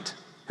highest point,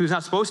 who's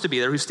not supposed to be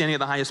there, who's standing at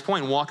the highest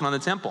point and walking on the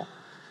temple.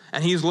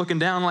 And he's looking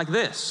down like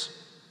this.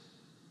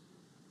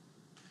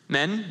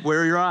 Men,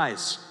 where are your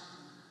eyes?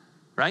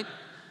 Right?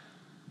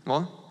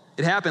 Well,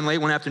 it happened late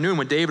one afternoon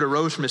when David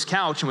arose from his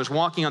couch and was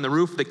walking on the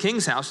roof of the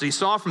king's house. He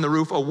saw from the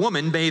roof a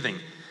woman bathing.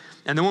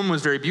 And the woman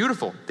was very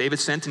beautiful. David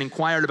sent and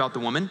inquired about the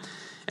woman.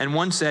 And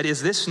one said,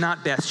 "Is this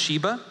not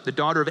Bathsheba, the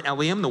daughter of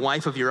Eliam, the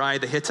wife of Uriah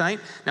the Hittite?"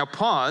 Now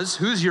pause.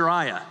 Who's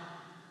Uriah?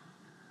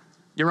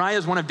 Uriah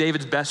is one of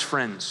David's best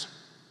friends.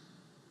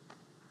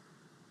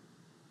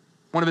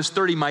 One of his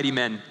 30 mighty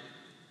men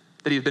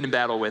that he's been in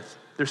battle with.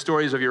 There's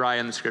stories of Uriah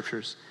in the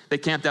scriptures. They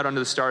camped out under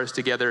the stars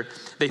together.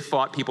 They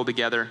fought people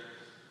together.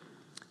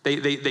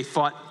 They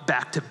fought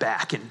back to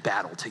back in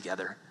battle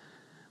together.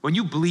 When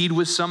you bleed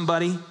with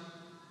somebody,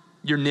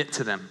 you're knit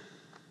to them.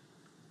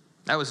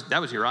 That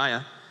was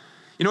Uriah.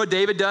 You know what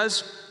David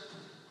does?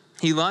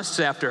 He lusts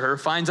after her,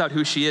 finds out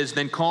who she is,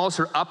 then calls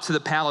her up to the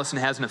palace and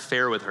has an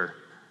affair with her.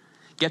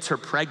 Gets her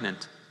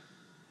pregnant.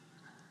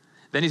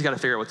 Then he's got to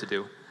figure out what to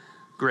do.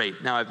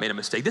 Great, now I've made a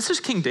mistake. This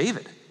is King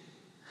David.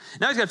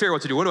 Now he's got to figure out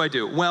what to do. What do I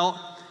do? Well,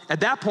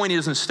 at that point he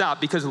doesn't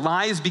stop because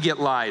lies beget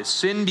lies.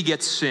 Sin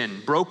begets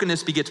sin.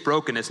 Brokenness begets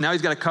brokenness. Now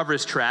he's got to cover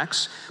his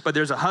tracks, but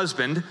there's a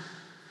husband.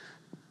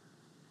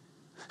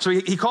 So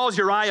he calls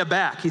Uriah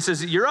back. He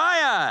says,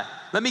 "Uriah,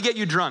 let me get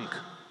you drunk.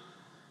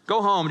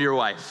 Go home to your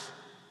wife."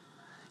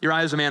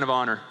 Uriah is a man of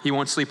honor. He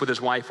won't sleep with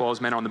his wife while his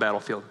men are on the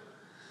battlefield.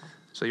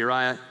 So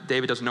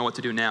David doesn't know what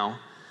to do now.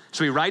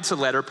 So he writes a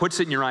letter, puts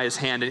it in Uriah's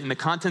hand, and in the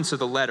contents of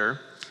the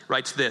letter,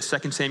 writes this,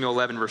 2 Samuel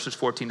 11, verses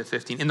 14 to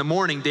 15. "In the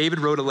morning, David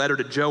wrote a letter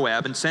to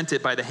Joab and sent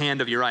it by the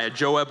hand of Uriah."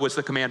 Joab was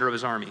the commander of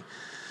his army.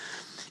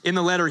 In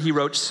the letter, he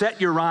wrote,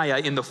 "Set Uriah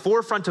in the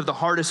forefront of the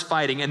hardest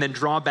fighting and then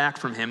draw back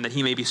from him that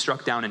he may be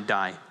struck down and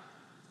die."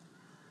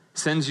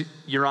 Sends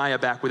Uriah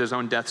back with his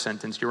own death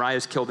sentence. Uriah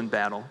is killed in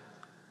battle.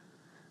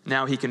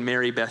 Now he can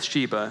marry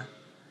Bathsheba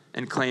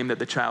and claim that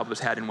the child was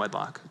had in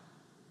wedlock.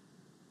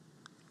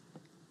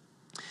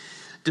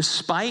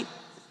 Despite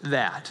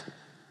that,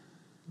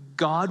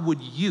 God would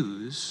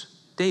use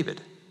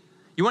David.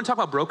 You want to talk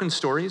about broken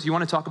stories? You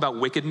want to talk about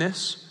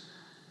wickedness?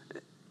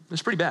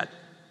 It's pretty bad.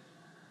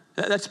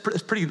 That's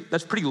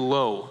pretty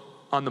low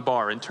on the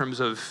bar in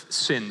terms of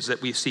sins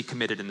that we see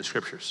committed in the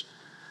scriptures.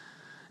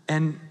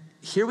 And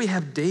here we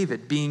have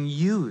David being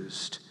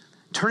used,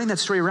 turning that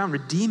story around,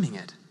 redeeming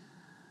it.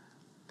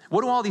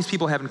 What do all these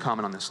people have in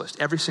common on this list?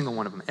 Every single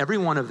one of them. Every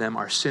one of them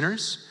are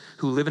sinners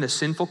who live in a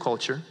sinful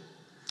culture,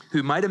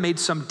 who might have made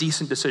some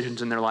decent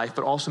decisions in their life,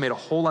 but also made a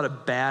whole lot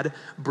of bad,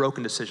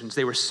 broken decisions.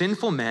 They were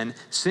sinful men,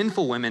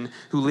 sinful women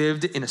who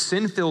lived in a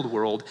sin-filled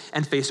world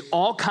and faced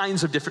all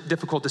kinds of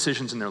difficult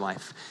decisions in their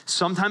life.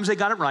 Sometimes they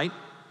got it right,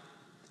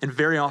 and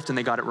very often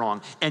they got it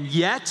wrong. And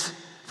yet,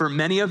 for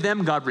many of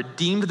them, God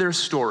redeemed their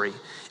story.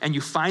 And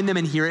you find them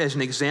in here as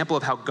an example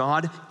of how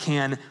God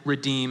can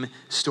redeem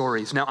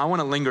stories. Now, I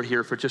want to linger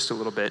here for just a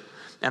little bit.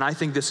 And I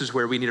think this is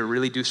where we need to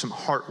really do some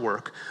heart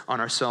work on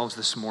ourselves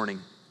this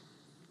morning.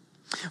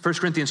 1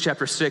 Corinthians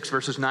chapter 6,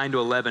 verses 9 to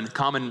 11,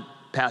 common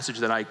passage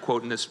that I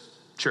quote in this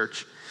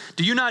church.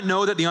 "Do you not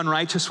know that the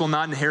unrighteous will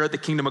not inherit the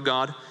kingdom of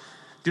God?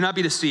 Do not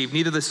be deceived.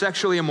 Neither the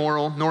sexually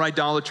immoral, nor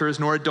idolaters,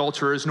 nor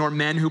adulterers, nor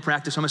men who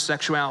practice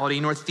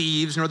homosexuality, nor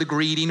thieves, nor the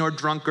greedy, nor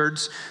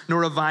drunkards,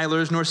 nor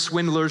revilers, nor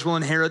swindlers will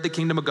inherit the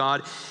kingdom of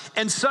God.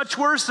 And such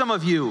were some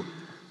of you.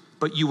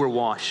 But you were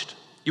washed.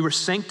 You were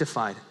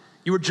sanctified.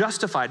 You were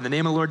justified in the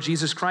name of the Lord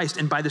Jesus Christ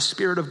and by the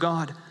Spirit of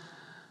God."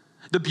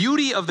 The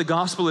beauty of the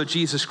gospel of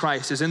Jesus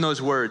Christ is in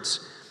those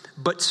words,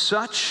 "But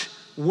such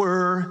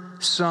were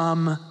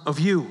some of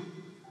you."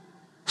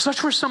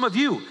 Such were some of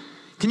you.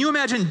 Can you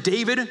imagine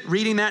David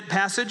reading that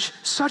passage?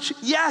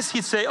 Yes,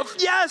 he'd say, "Oh,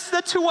 yes,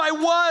 that's who I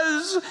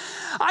was.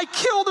 I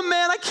killed a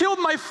man, I killed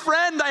my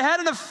friend, I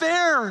had an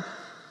affair.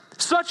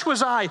 Such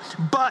was I,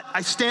 but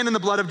I stand in the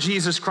blood of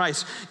Jesus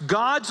Christ."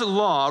 God's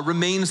law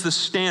remains the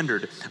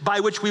standard by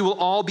which we will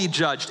all be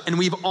judged, and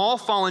we've all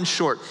fallen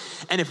short.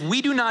 And if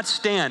we do not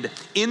stand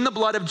in the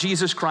blood of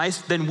Jesus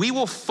Christ, then we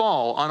will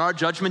fall on our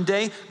judgment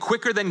day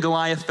quicker than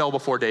Goliath fell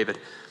before David.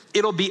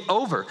 It'll be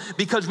over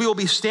because we will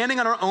be standing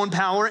on our own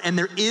power, and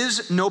there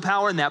is no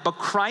power in that. But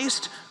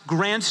Christ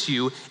grants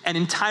you an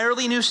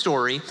entirely new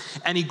story,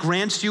 and he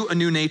grants you a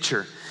new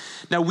nature.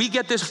 Now, we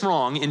get this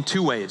wrong in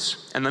two ways,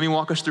 and let me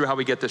walk us through how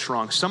we get this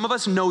wrong. Some of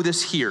us know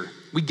this here.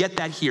 We get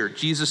that here.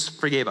 Jesus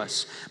forgave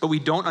us, but we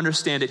don't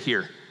understand it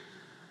here.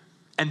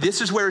 And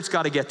this is where it's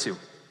got to get to.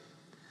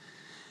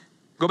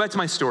 Go back to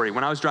my story.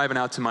 When I was driving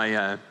out to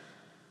my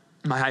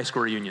high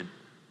school reunion,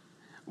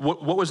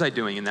 what was I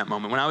doing in that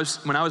moment?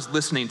 When I was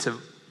listening to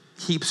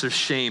heaps of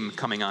shame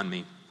coming on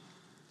me,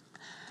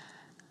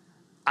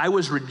 I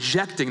was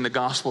rejecting the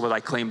gospel that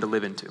I claimed to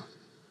live into.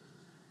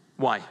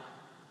 Why?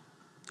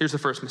 Here's the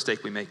first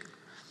mistake we make.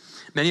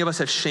 Many of us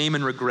have shame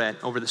and regret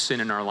over the sin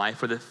in our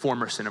life or the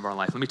former sin of our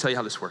life. Let me tell you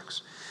how this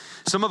works.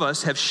 Some of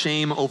us have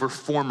shame over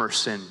former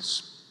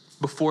sins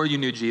before you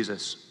knew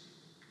Jesus.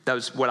 That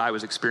was what I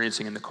was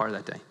experiencing in the car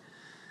that day.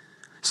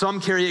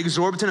 Some carry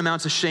exorbitant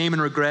amounts of shame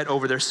and regret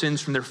over their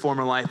sins from their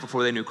former life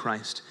before they knew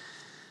Christ.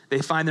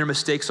 They find their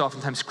mistakes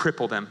oftentimes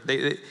cripple them.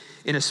 They,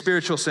 in a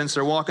spiritual sense,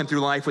 they're walking through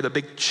life with a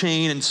big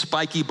chain and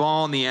spiky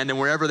ball in the end, and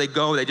wherever they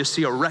go, they just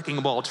see a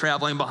wrecking ball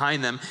traveling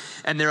behind them,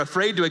 and they're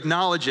afraid to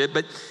acknowledge it,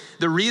 but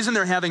the reason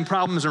they're having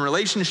problems in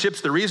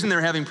relationships, the reason they're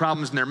having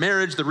problems in their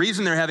marriage, the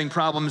reason they're having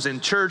problems in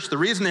church, the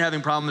reason they're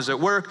having problems at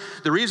work,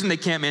 the reason they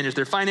can't manage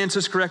their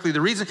finances correctly, the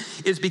reason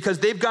is because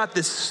they've got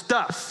this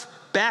stuff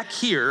back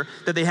here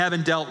that they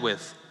haven't dealt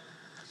with.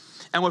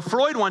 And what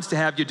Freud wants to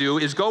have you do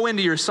is go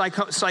into your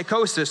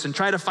psychosis and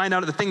try to find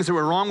out the things that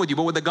were wrong with you.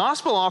 But what the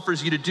gospel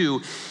offers you to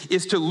do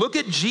is to look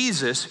at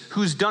Jesus,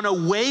 who's done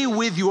away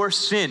with your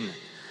sin,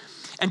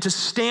 and to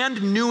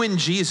stand new in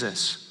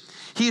Jesus.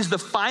 He's the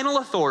final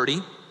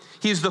authority.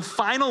 He's the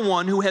final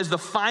one who has the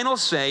final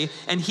say,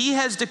 and he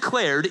has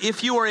declared,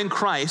 if you are in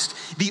Christ,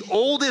 the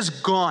old is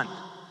gone.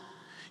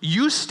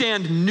 You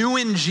stand new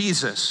in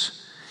Jesus.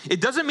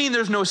 It doesn't mean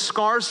there's no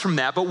scars from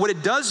that, but what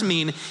it does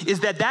mean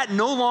is that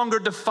no longer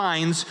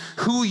defines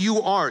who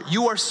you are.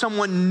 You are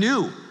someone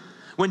new.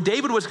 When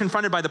David was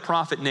confronted by the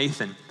prophet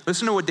Nathan,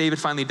 listen to what David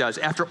finally does.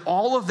 After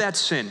all of that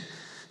sin,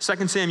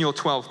 2 Samuel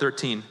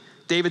 12:13,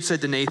 David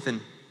said to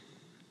Nathan,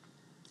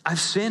 I've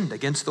sinned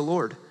against the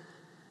Lord.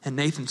 And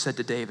Nathan said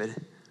to David,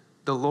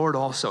 the Lord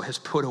also has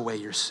put away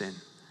your sin.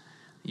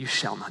 You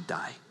shall not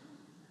die.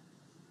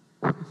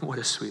 What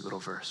a sweet little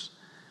verse.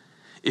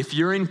 If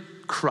you're in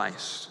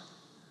Christ,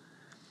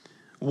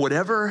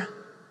 whatever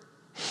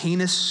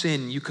heinous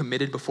sin you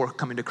committed before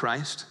coming to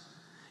Christ,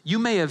 you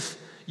may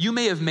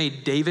have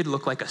made David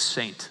look like a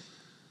saint.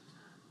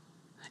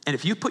 And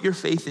if you put your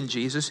faith in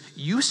Jesus,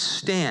 you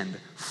stand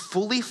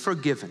fully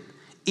forgiven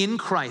in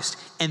Christ,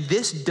 and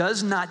this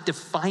does not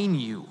define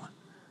you.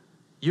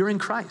 You're in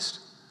Christ.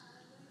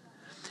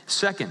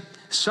 Second,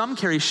 some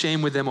carry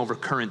shame with them over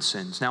current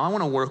sins. Now, I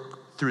want to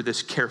work through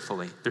this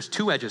carefully. There's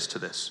two edges to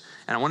this,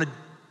 and I want to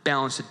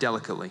balance it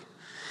delicately.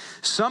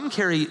 Some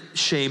carry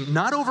shame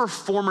not over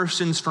former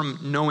sins from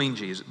knowing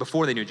Jesus,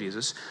 before they knew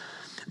Jesus,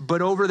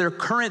 but over their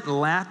current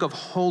lack of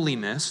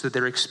holiness that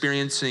they're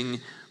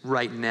experiencing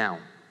right now.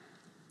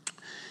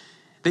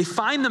 They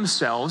find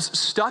themselves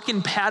stuck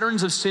in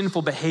patterns of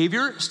sinful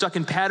behavior, stuck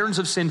in patterns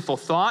of sinful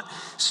thought,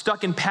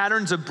 stuck in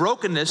patterns of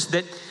brokenness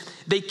that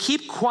they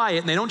keep quiet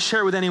and they don't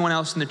share with anyone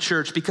else in the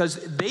church because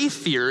they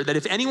fear that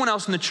if anyone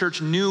else in the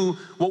church knew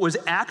what was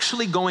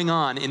actually going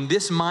on in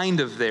this mind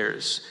of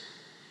theirs,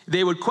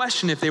 they would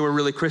question if they were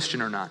really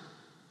Christian or not.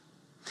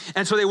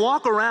 And so they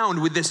walk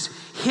around with this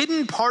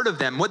hidden part of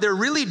them. What they're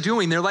really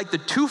doing, they're like the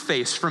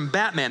Two-Face from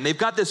Batman. They've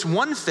got this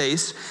one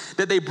face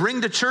that they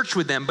bring to church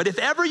with them. But if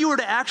ever you were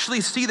to actually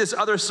see this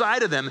other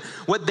side of them,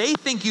 what they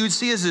think you'd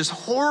see is this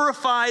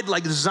horrified,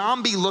 like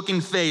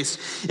zombie-looking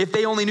face if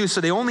they only knew.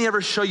 So they only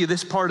ever show you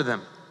this part of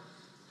them.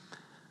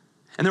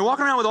 And they're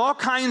walking around with all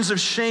kinds of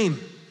shame.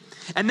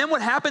 And then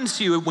what happens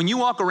to you when you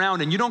walk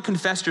around and you don't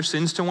confess your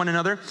sins to one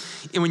another,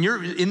 and when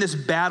you're in this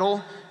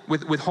battle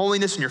with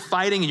holiness and you're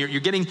fighting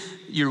and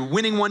you're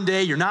winning one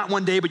day, you're not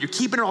one day, but you're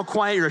keeping it all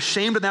quiet, you're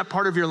ashamed of that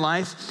part of your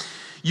life,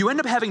 you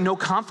end up having no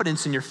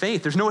confidence in your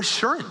faith. There's no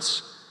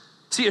assurance.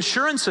 See,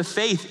 assurance of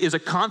faith is a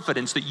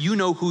confidence that you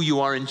know who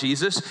you are in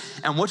Jesus,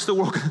 and what's the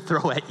world going to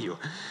throw at you?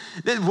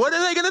 What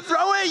are they going to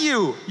throw at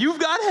you? You've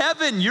got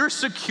heaven. You're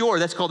secure.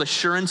 That's called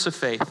assurance of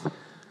faith.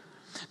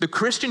 The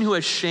Christian who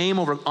has shame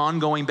over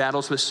ongoing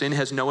battles with sin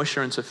has no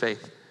assurance of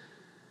faith.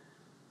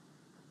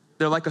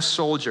 They're like a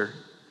soldier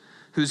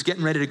who's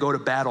getting ready to go to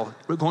battle.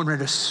 We're going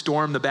ready to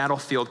storm the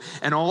battlefield,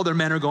 and all their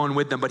men are going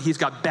with them, but he's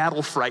got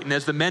battle fright. And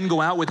as the men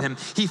go out with him,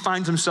 he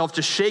finds himself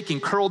just shaking,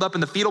 curled up in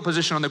the fetal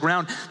position on the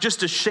ground,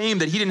 just ashamed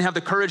that he didn't have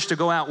the courage to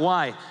go out.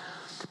 Why?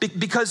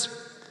 Because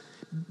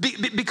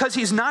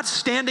he's not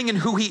standing in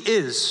who he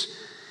is.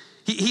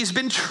 He's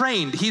been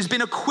trained, he's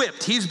been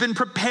equipped, he's been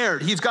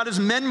prepared, he's got his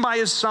men by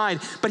his side,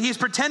 but he's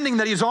pretending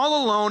that he's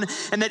all alone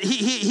and that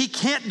he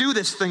can't do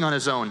this thing on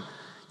his own.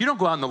 You don't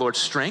go out in the Lord's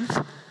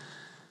strength.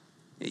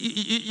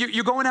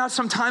 You're going out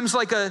sometimes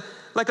like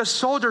a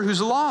soldier who's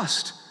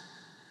lost.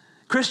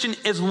 Christian,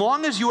 as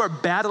long as you are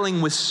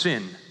battling with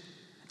sin,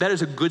 that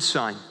is a good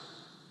sign.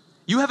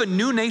 You have a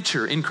new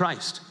nature in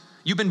Christ.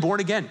 You've been born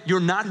again. You're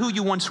not who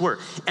you once were.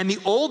 And the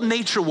old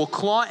nature will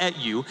claw at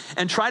you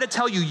and try to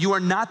tell you you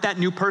are not that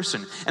new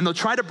person. And they'll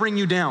try to bring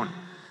you down.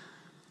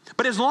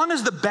 But as long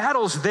as the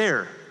battle's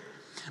there,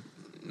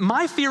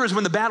 my fear is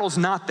when the battle's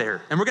not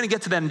there. And we're going to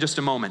get to that in just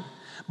a moment.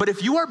 But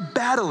if you are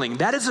battling,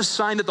 that is a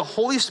sign that the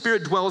Holy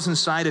Spirit dwells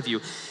inside of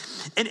you.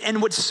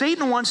 And what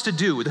Satan wants to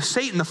do,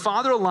 the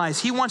father of lies,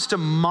 he wants to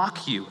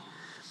mock you.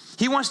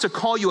 He wants to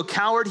call you a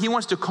coward. He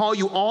wants to call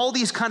you all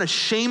these kind of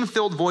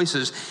shame-filled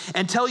voices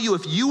and tell you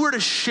if you were to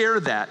share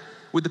that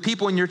with the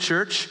people in your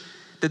church,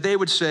 that they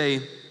would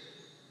say,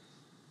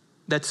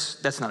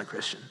 that's not a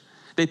Christian.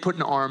 They'd put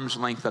an arm's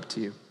length up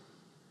to you.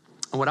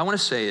 And what I want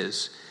to say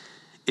is,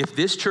 if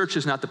this church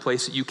is not the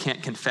place that you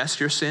can't confess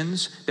your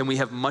sins, then we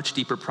have much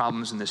deeper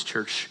problems in this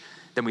church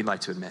than we'd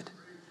like to admit.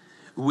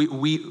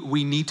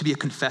 We need to be a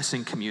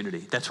confessing community.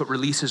 That's what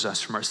releases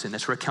us from our sin.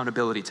 That's where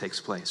accountability takes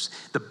place.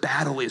 The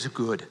battle is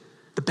good.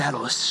 The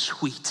battle is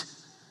sweet.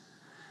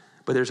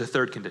 But there's a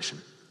third condition.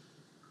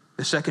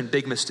 The second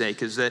big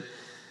mistake is that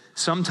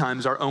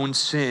sometimes our own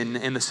sin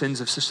and the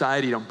sins of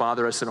society don't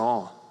bother us at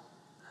all.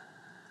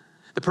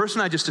 The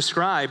person I just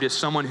described is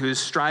someone who's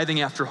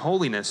striving after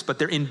holiness, but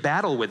they're in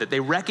battle with it. They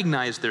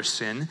recognize their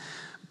sin,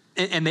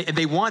 and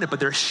they want it, but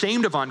they're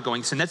ashamed of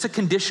ongoing sin. That's a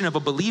condition of a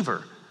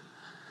believer.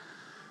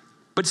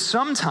 But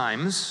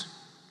sometimes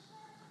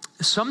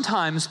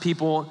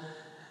people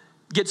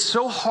get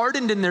so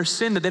hardened in their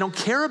sin that they don't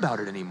care about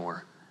it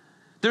anymore.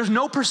 There's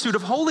no pursuit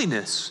of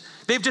holiness.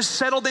 They've just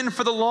settled in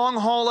for the long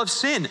haul of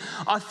sin.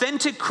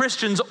 Authentic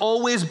Christians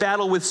always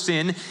battle with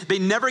sin. They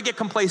never get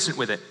complacent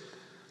with it.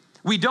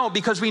 We don't,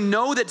 because we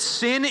know that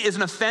sin is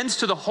an offense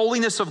to the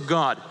holiness of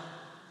God.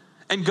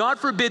 And God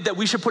forbid that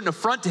we should put an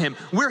affront to him.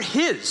 We're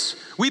his.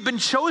 We've been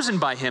chosen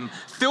by him,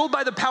 filled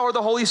by the power of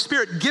the Holy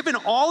Spirit, given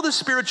all the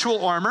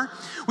spiritual armor.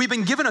 We've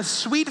been given a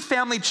sweet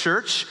family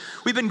church.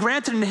 We've been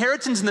granted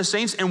inheritance in the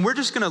saints, and we're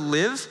just going to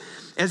live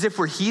as if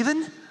we're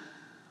heathen?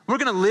 We're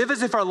going to live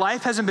as if our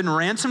life hasn't been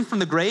ransomed from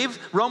the grave?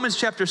 Romans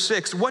chapter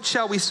 6, what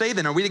shall we say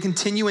then? Are we to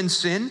continue in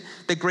sin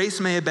that grace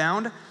may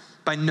abound?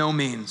 By no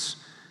means.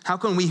 How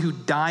can we who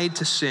died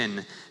to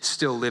sin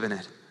still live in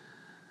it?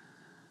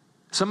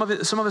 Some of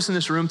us in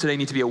this room today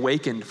need to be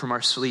awakened from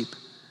our sleep.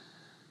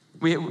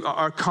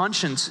 Our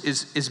conscience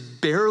is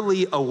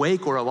barely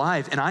awake or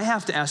alive. And I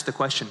have to ask the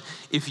question,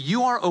 if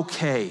you are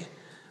okay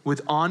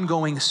with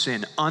ongoing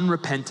sin,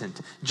 unrepentant,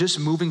 just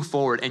moving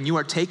forward, and you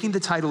are taking the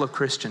title of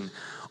Christian,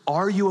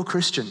 are you a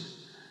Christian?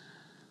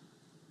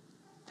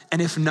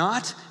 And if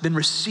not, then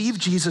receive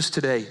Jesus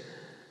today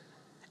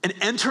and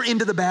enter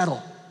into the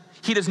battle.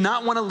 He does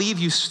not want to leave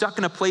you stuck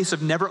in a place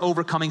of never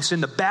overcoming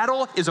sin. The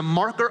battle is a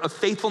marker of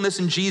faithfulness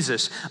in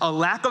Jesus. A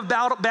lack of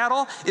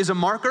battle is a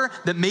marker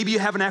that maybe you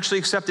haven't actually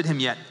accepted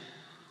him yet.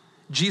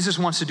 Jesus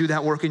wants to do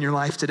that work in your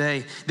life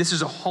today. This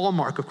is a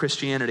hallmark of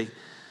Christianity.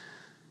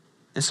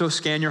 And so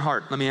scan your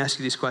heart. Let me ask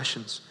you these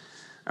questions.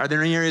 Are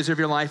there any areas of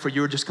your life where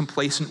you are just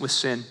complacent with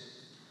sin,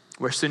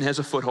 where sin has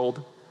a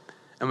foothold,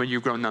 and when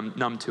you've grown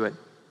numb to it?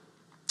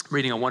 I'm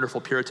reading a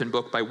wonderful Puritan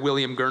book by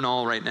William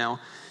Gurnall right now.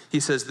 He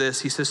says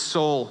this, he says,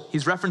 soul,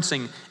 he's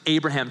referencing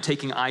Abraham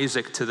taking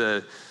Isaac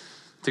to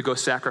go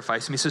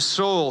sacrifice him. He says,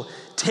 soul,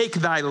 take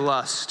thy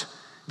lust,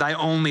 thy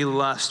only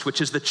lust,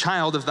 which is the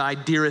child of thy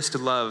dearest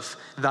love,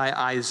 thy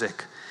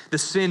Isaac, the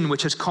sin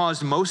which has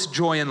caused most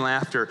joy and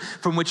laughter,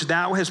 from which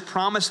thou hast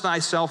promised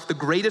thyself the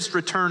greatest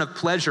return of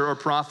pleasure or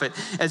profit,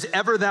 as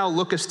ever thou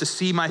lookest to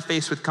see my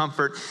face with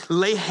comfort.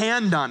 Lay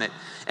hand on it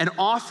and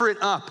offer it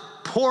up.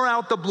 Pour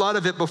out the blood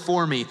of it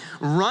before me.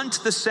 Runt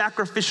the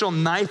sacrificial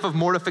knife of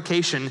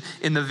mortification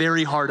in the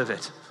very heart of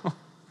it.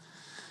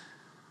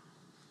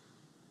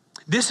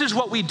 This is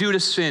what we do to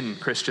sin,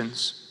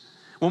 Christians.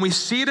 When we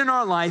see it in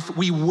our life,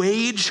 we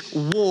wage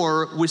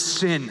war with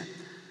sin.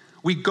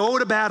 We go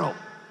to battle.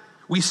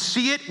 We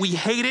see it, we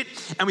hate it,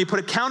 and we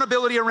put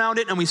accountability around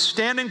it, and we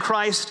stand in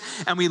Christ,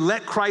 and we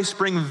let Christ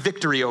bring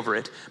victory over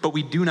it. But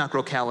we do not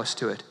grow callous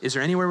to it. Is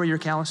there anywhere where you're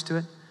callous to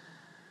it?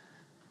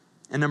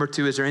 And number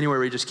two, is there anywhere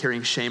where you're just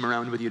carrying shame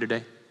around with you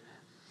today?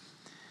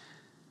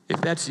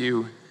 If that's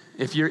you,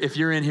 if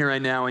you're in here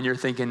right now and you're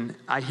thinking,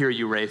 I hear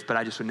you, Raef, but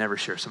I just would never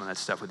share some of that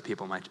stuff with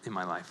people in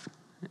my life.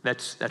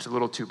 That's a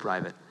little too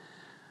private.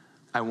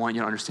 I want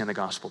you to understand the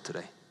gospel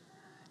today.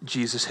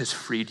 Jesus has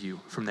freed you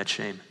from that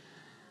shame.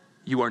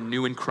 You are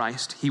new in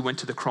Christ. He went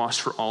to the cross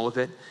for all of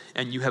it,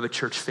 and you have a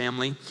church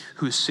family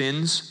whose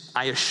sins,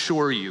 I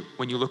assure you,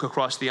 when you look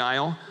across the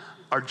aisle,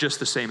 are just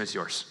the same as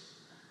yours.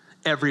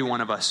 Every one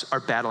of us are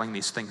battling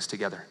these things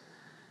together,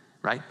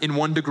 right? In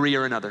one degree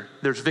or another.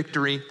 There's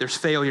victory, there's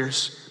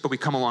failures, but we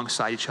come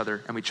alongside each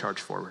other and we charge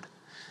forward,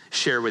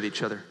 share with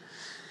each other.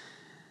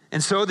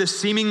 And so this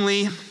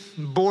seemingly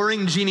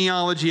boring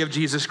genealogy of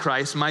Jesus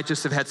Christ might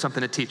just have had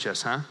something to teach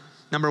us, huh?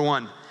 Number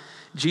one,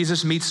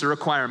 Jesus meets the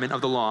requirement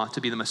of the law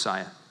to be the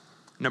Messiah.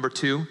 Number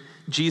two,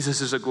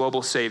 Jesus is a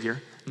global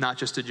Savior, not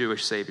just a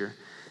Jewish Savior.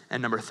 And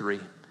number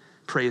three,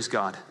 praise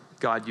God.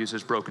 God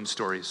uses broken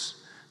stories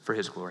for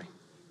his glory.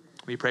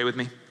 Will you pray with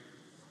me?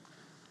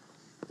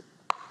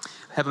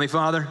 Heavenly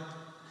Father,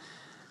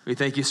 we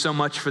thank you so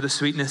much for the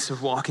sweetness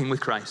of walking with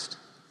Christ.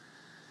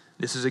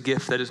 This is a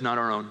gift that is not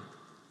our own.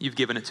 You've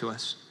given it to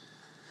us.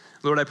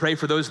 Lord, I pray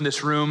for those in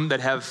this room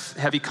that have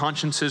heavy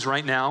consciences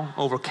right now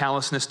over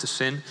callousness to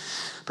sin,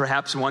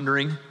 perhaps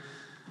wondering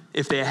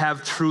if they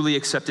have truly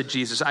accepted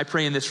Jesus. I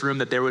pray in this room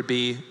that there would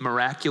be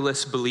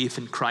miraculous belief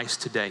in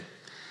Christ today,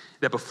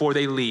 that before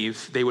they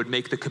leave, they would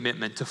make the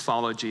commitment to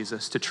follow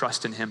Jesus, to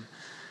trust in him,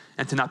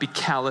 and to not be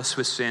callous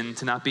with sin,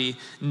 to not be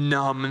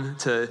numb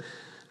to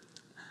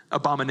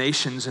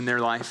abominations in their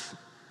life,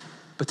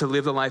 but to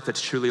live the life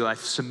that's truly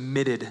life,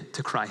 submitted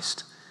to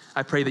Christ.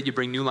 I pray that you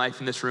bring new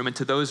life in this room, and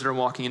to those that are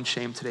walking in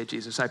shame today,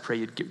 Jesus, I pray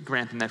you'd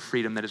grant them that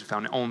freedom that is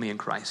found only in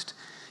Christ.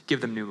 Give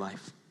them new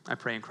life. I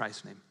pray in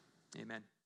Christ's name. Amen.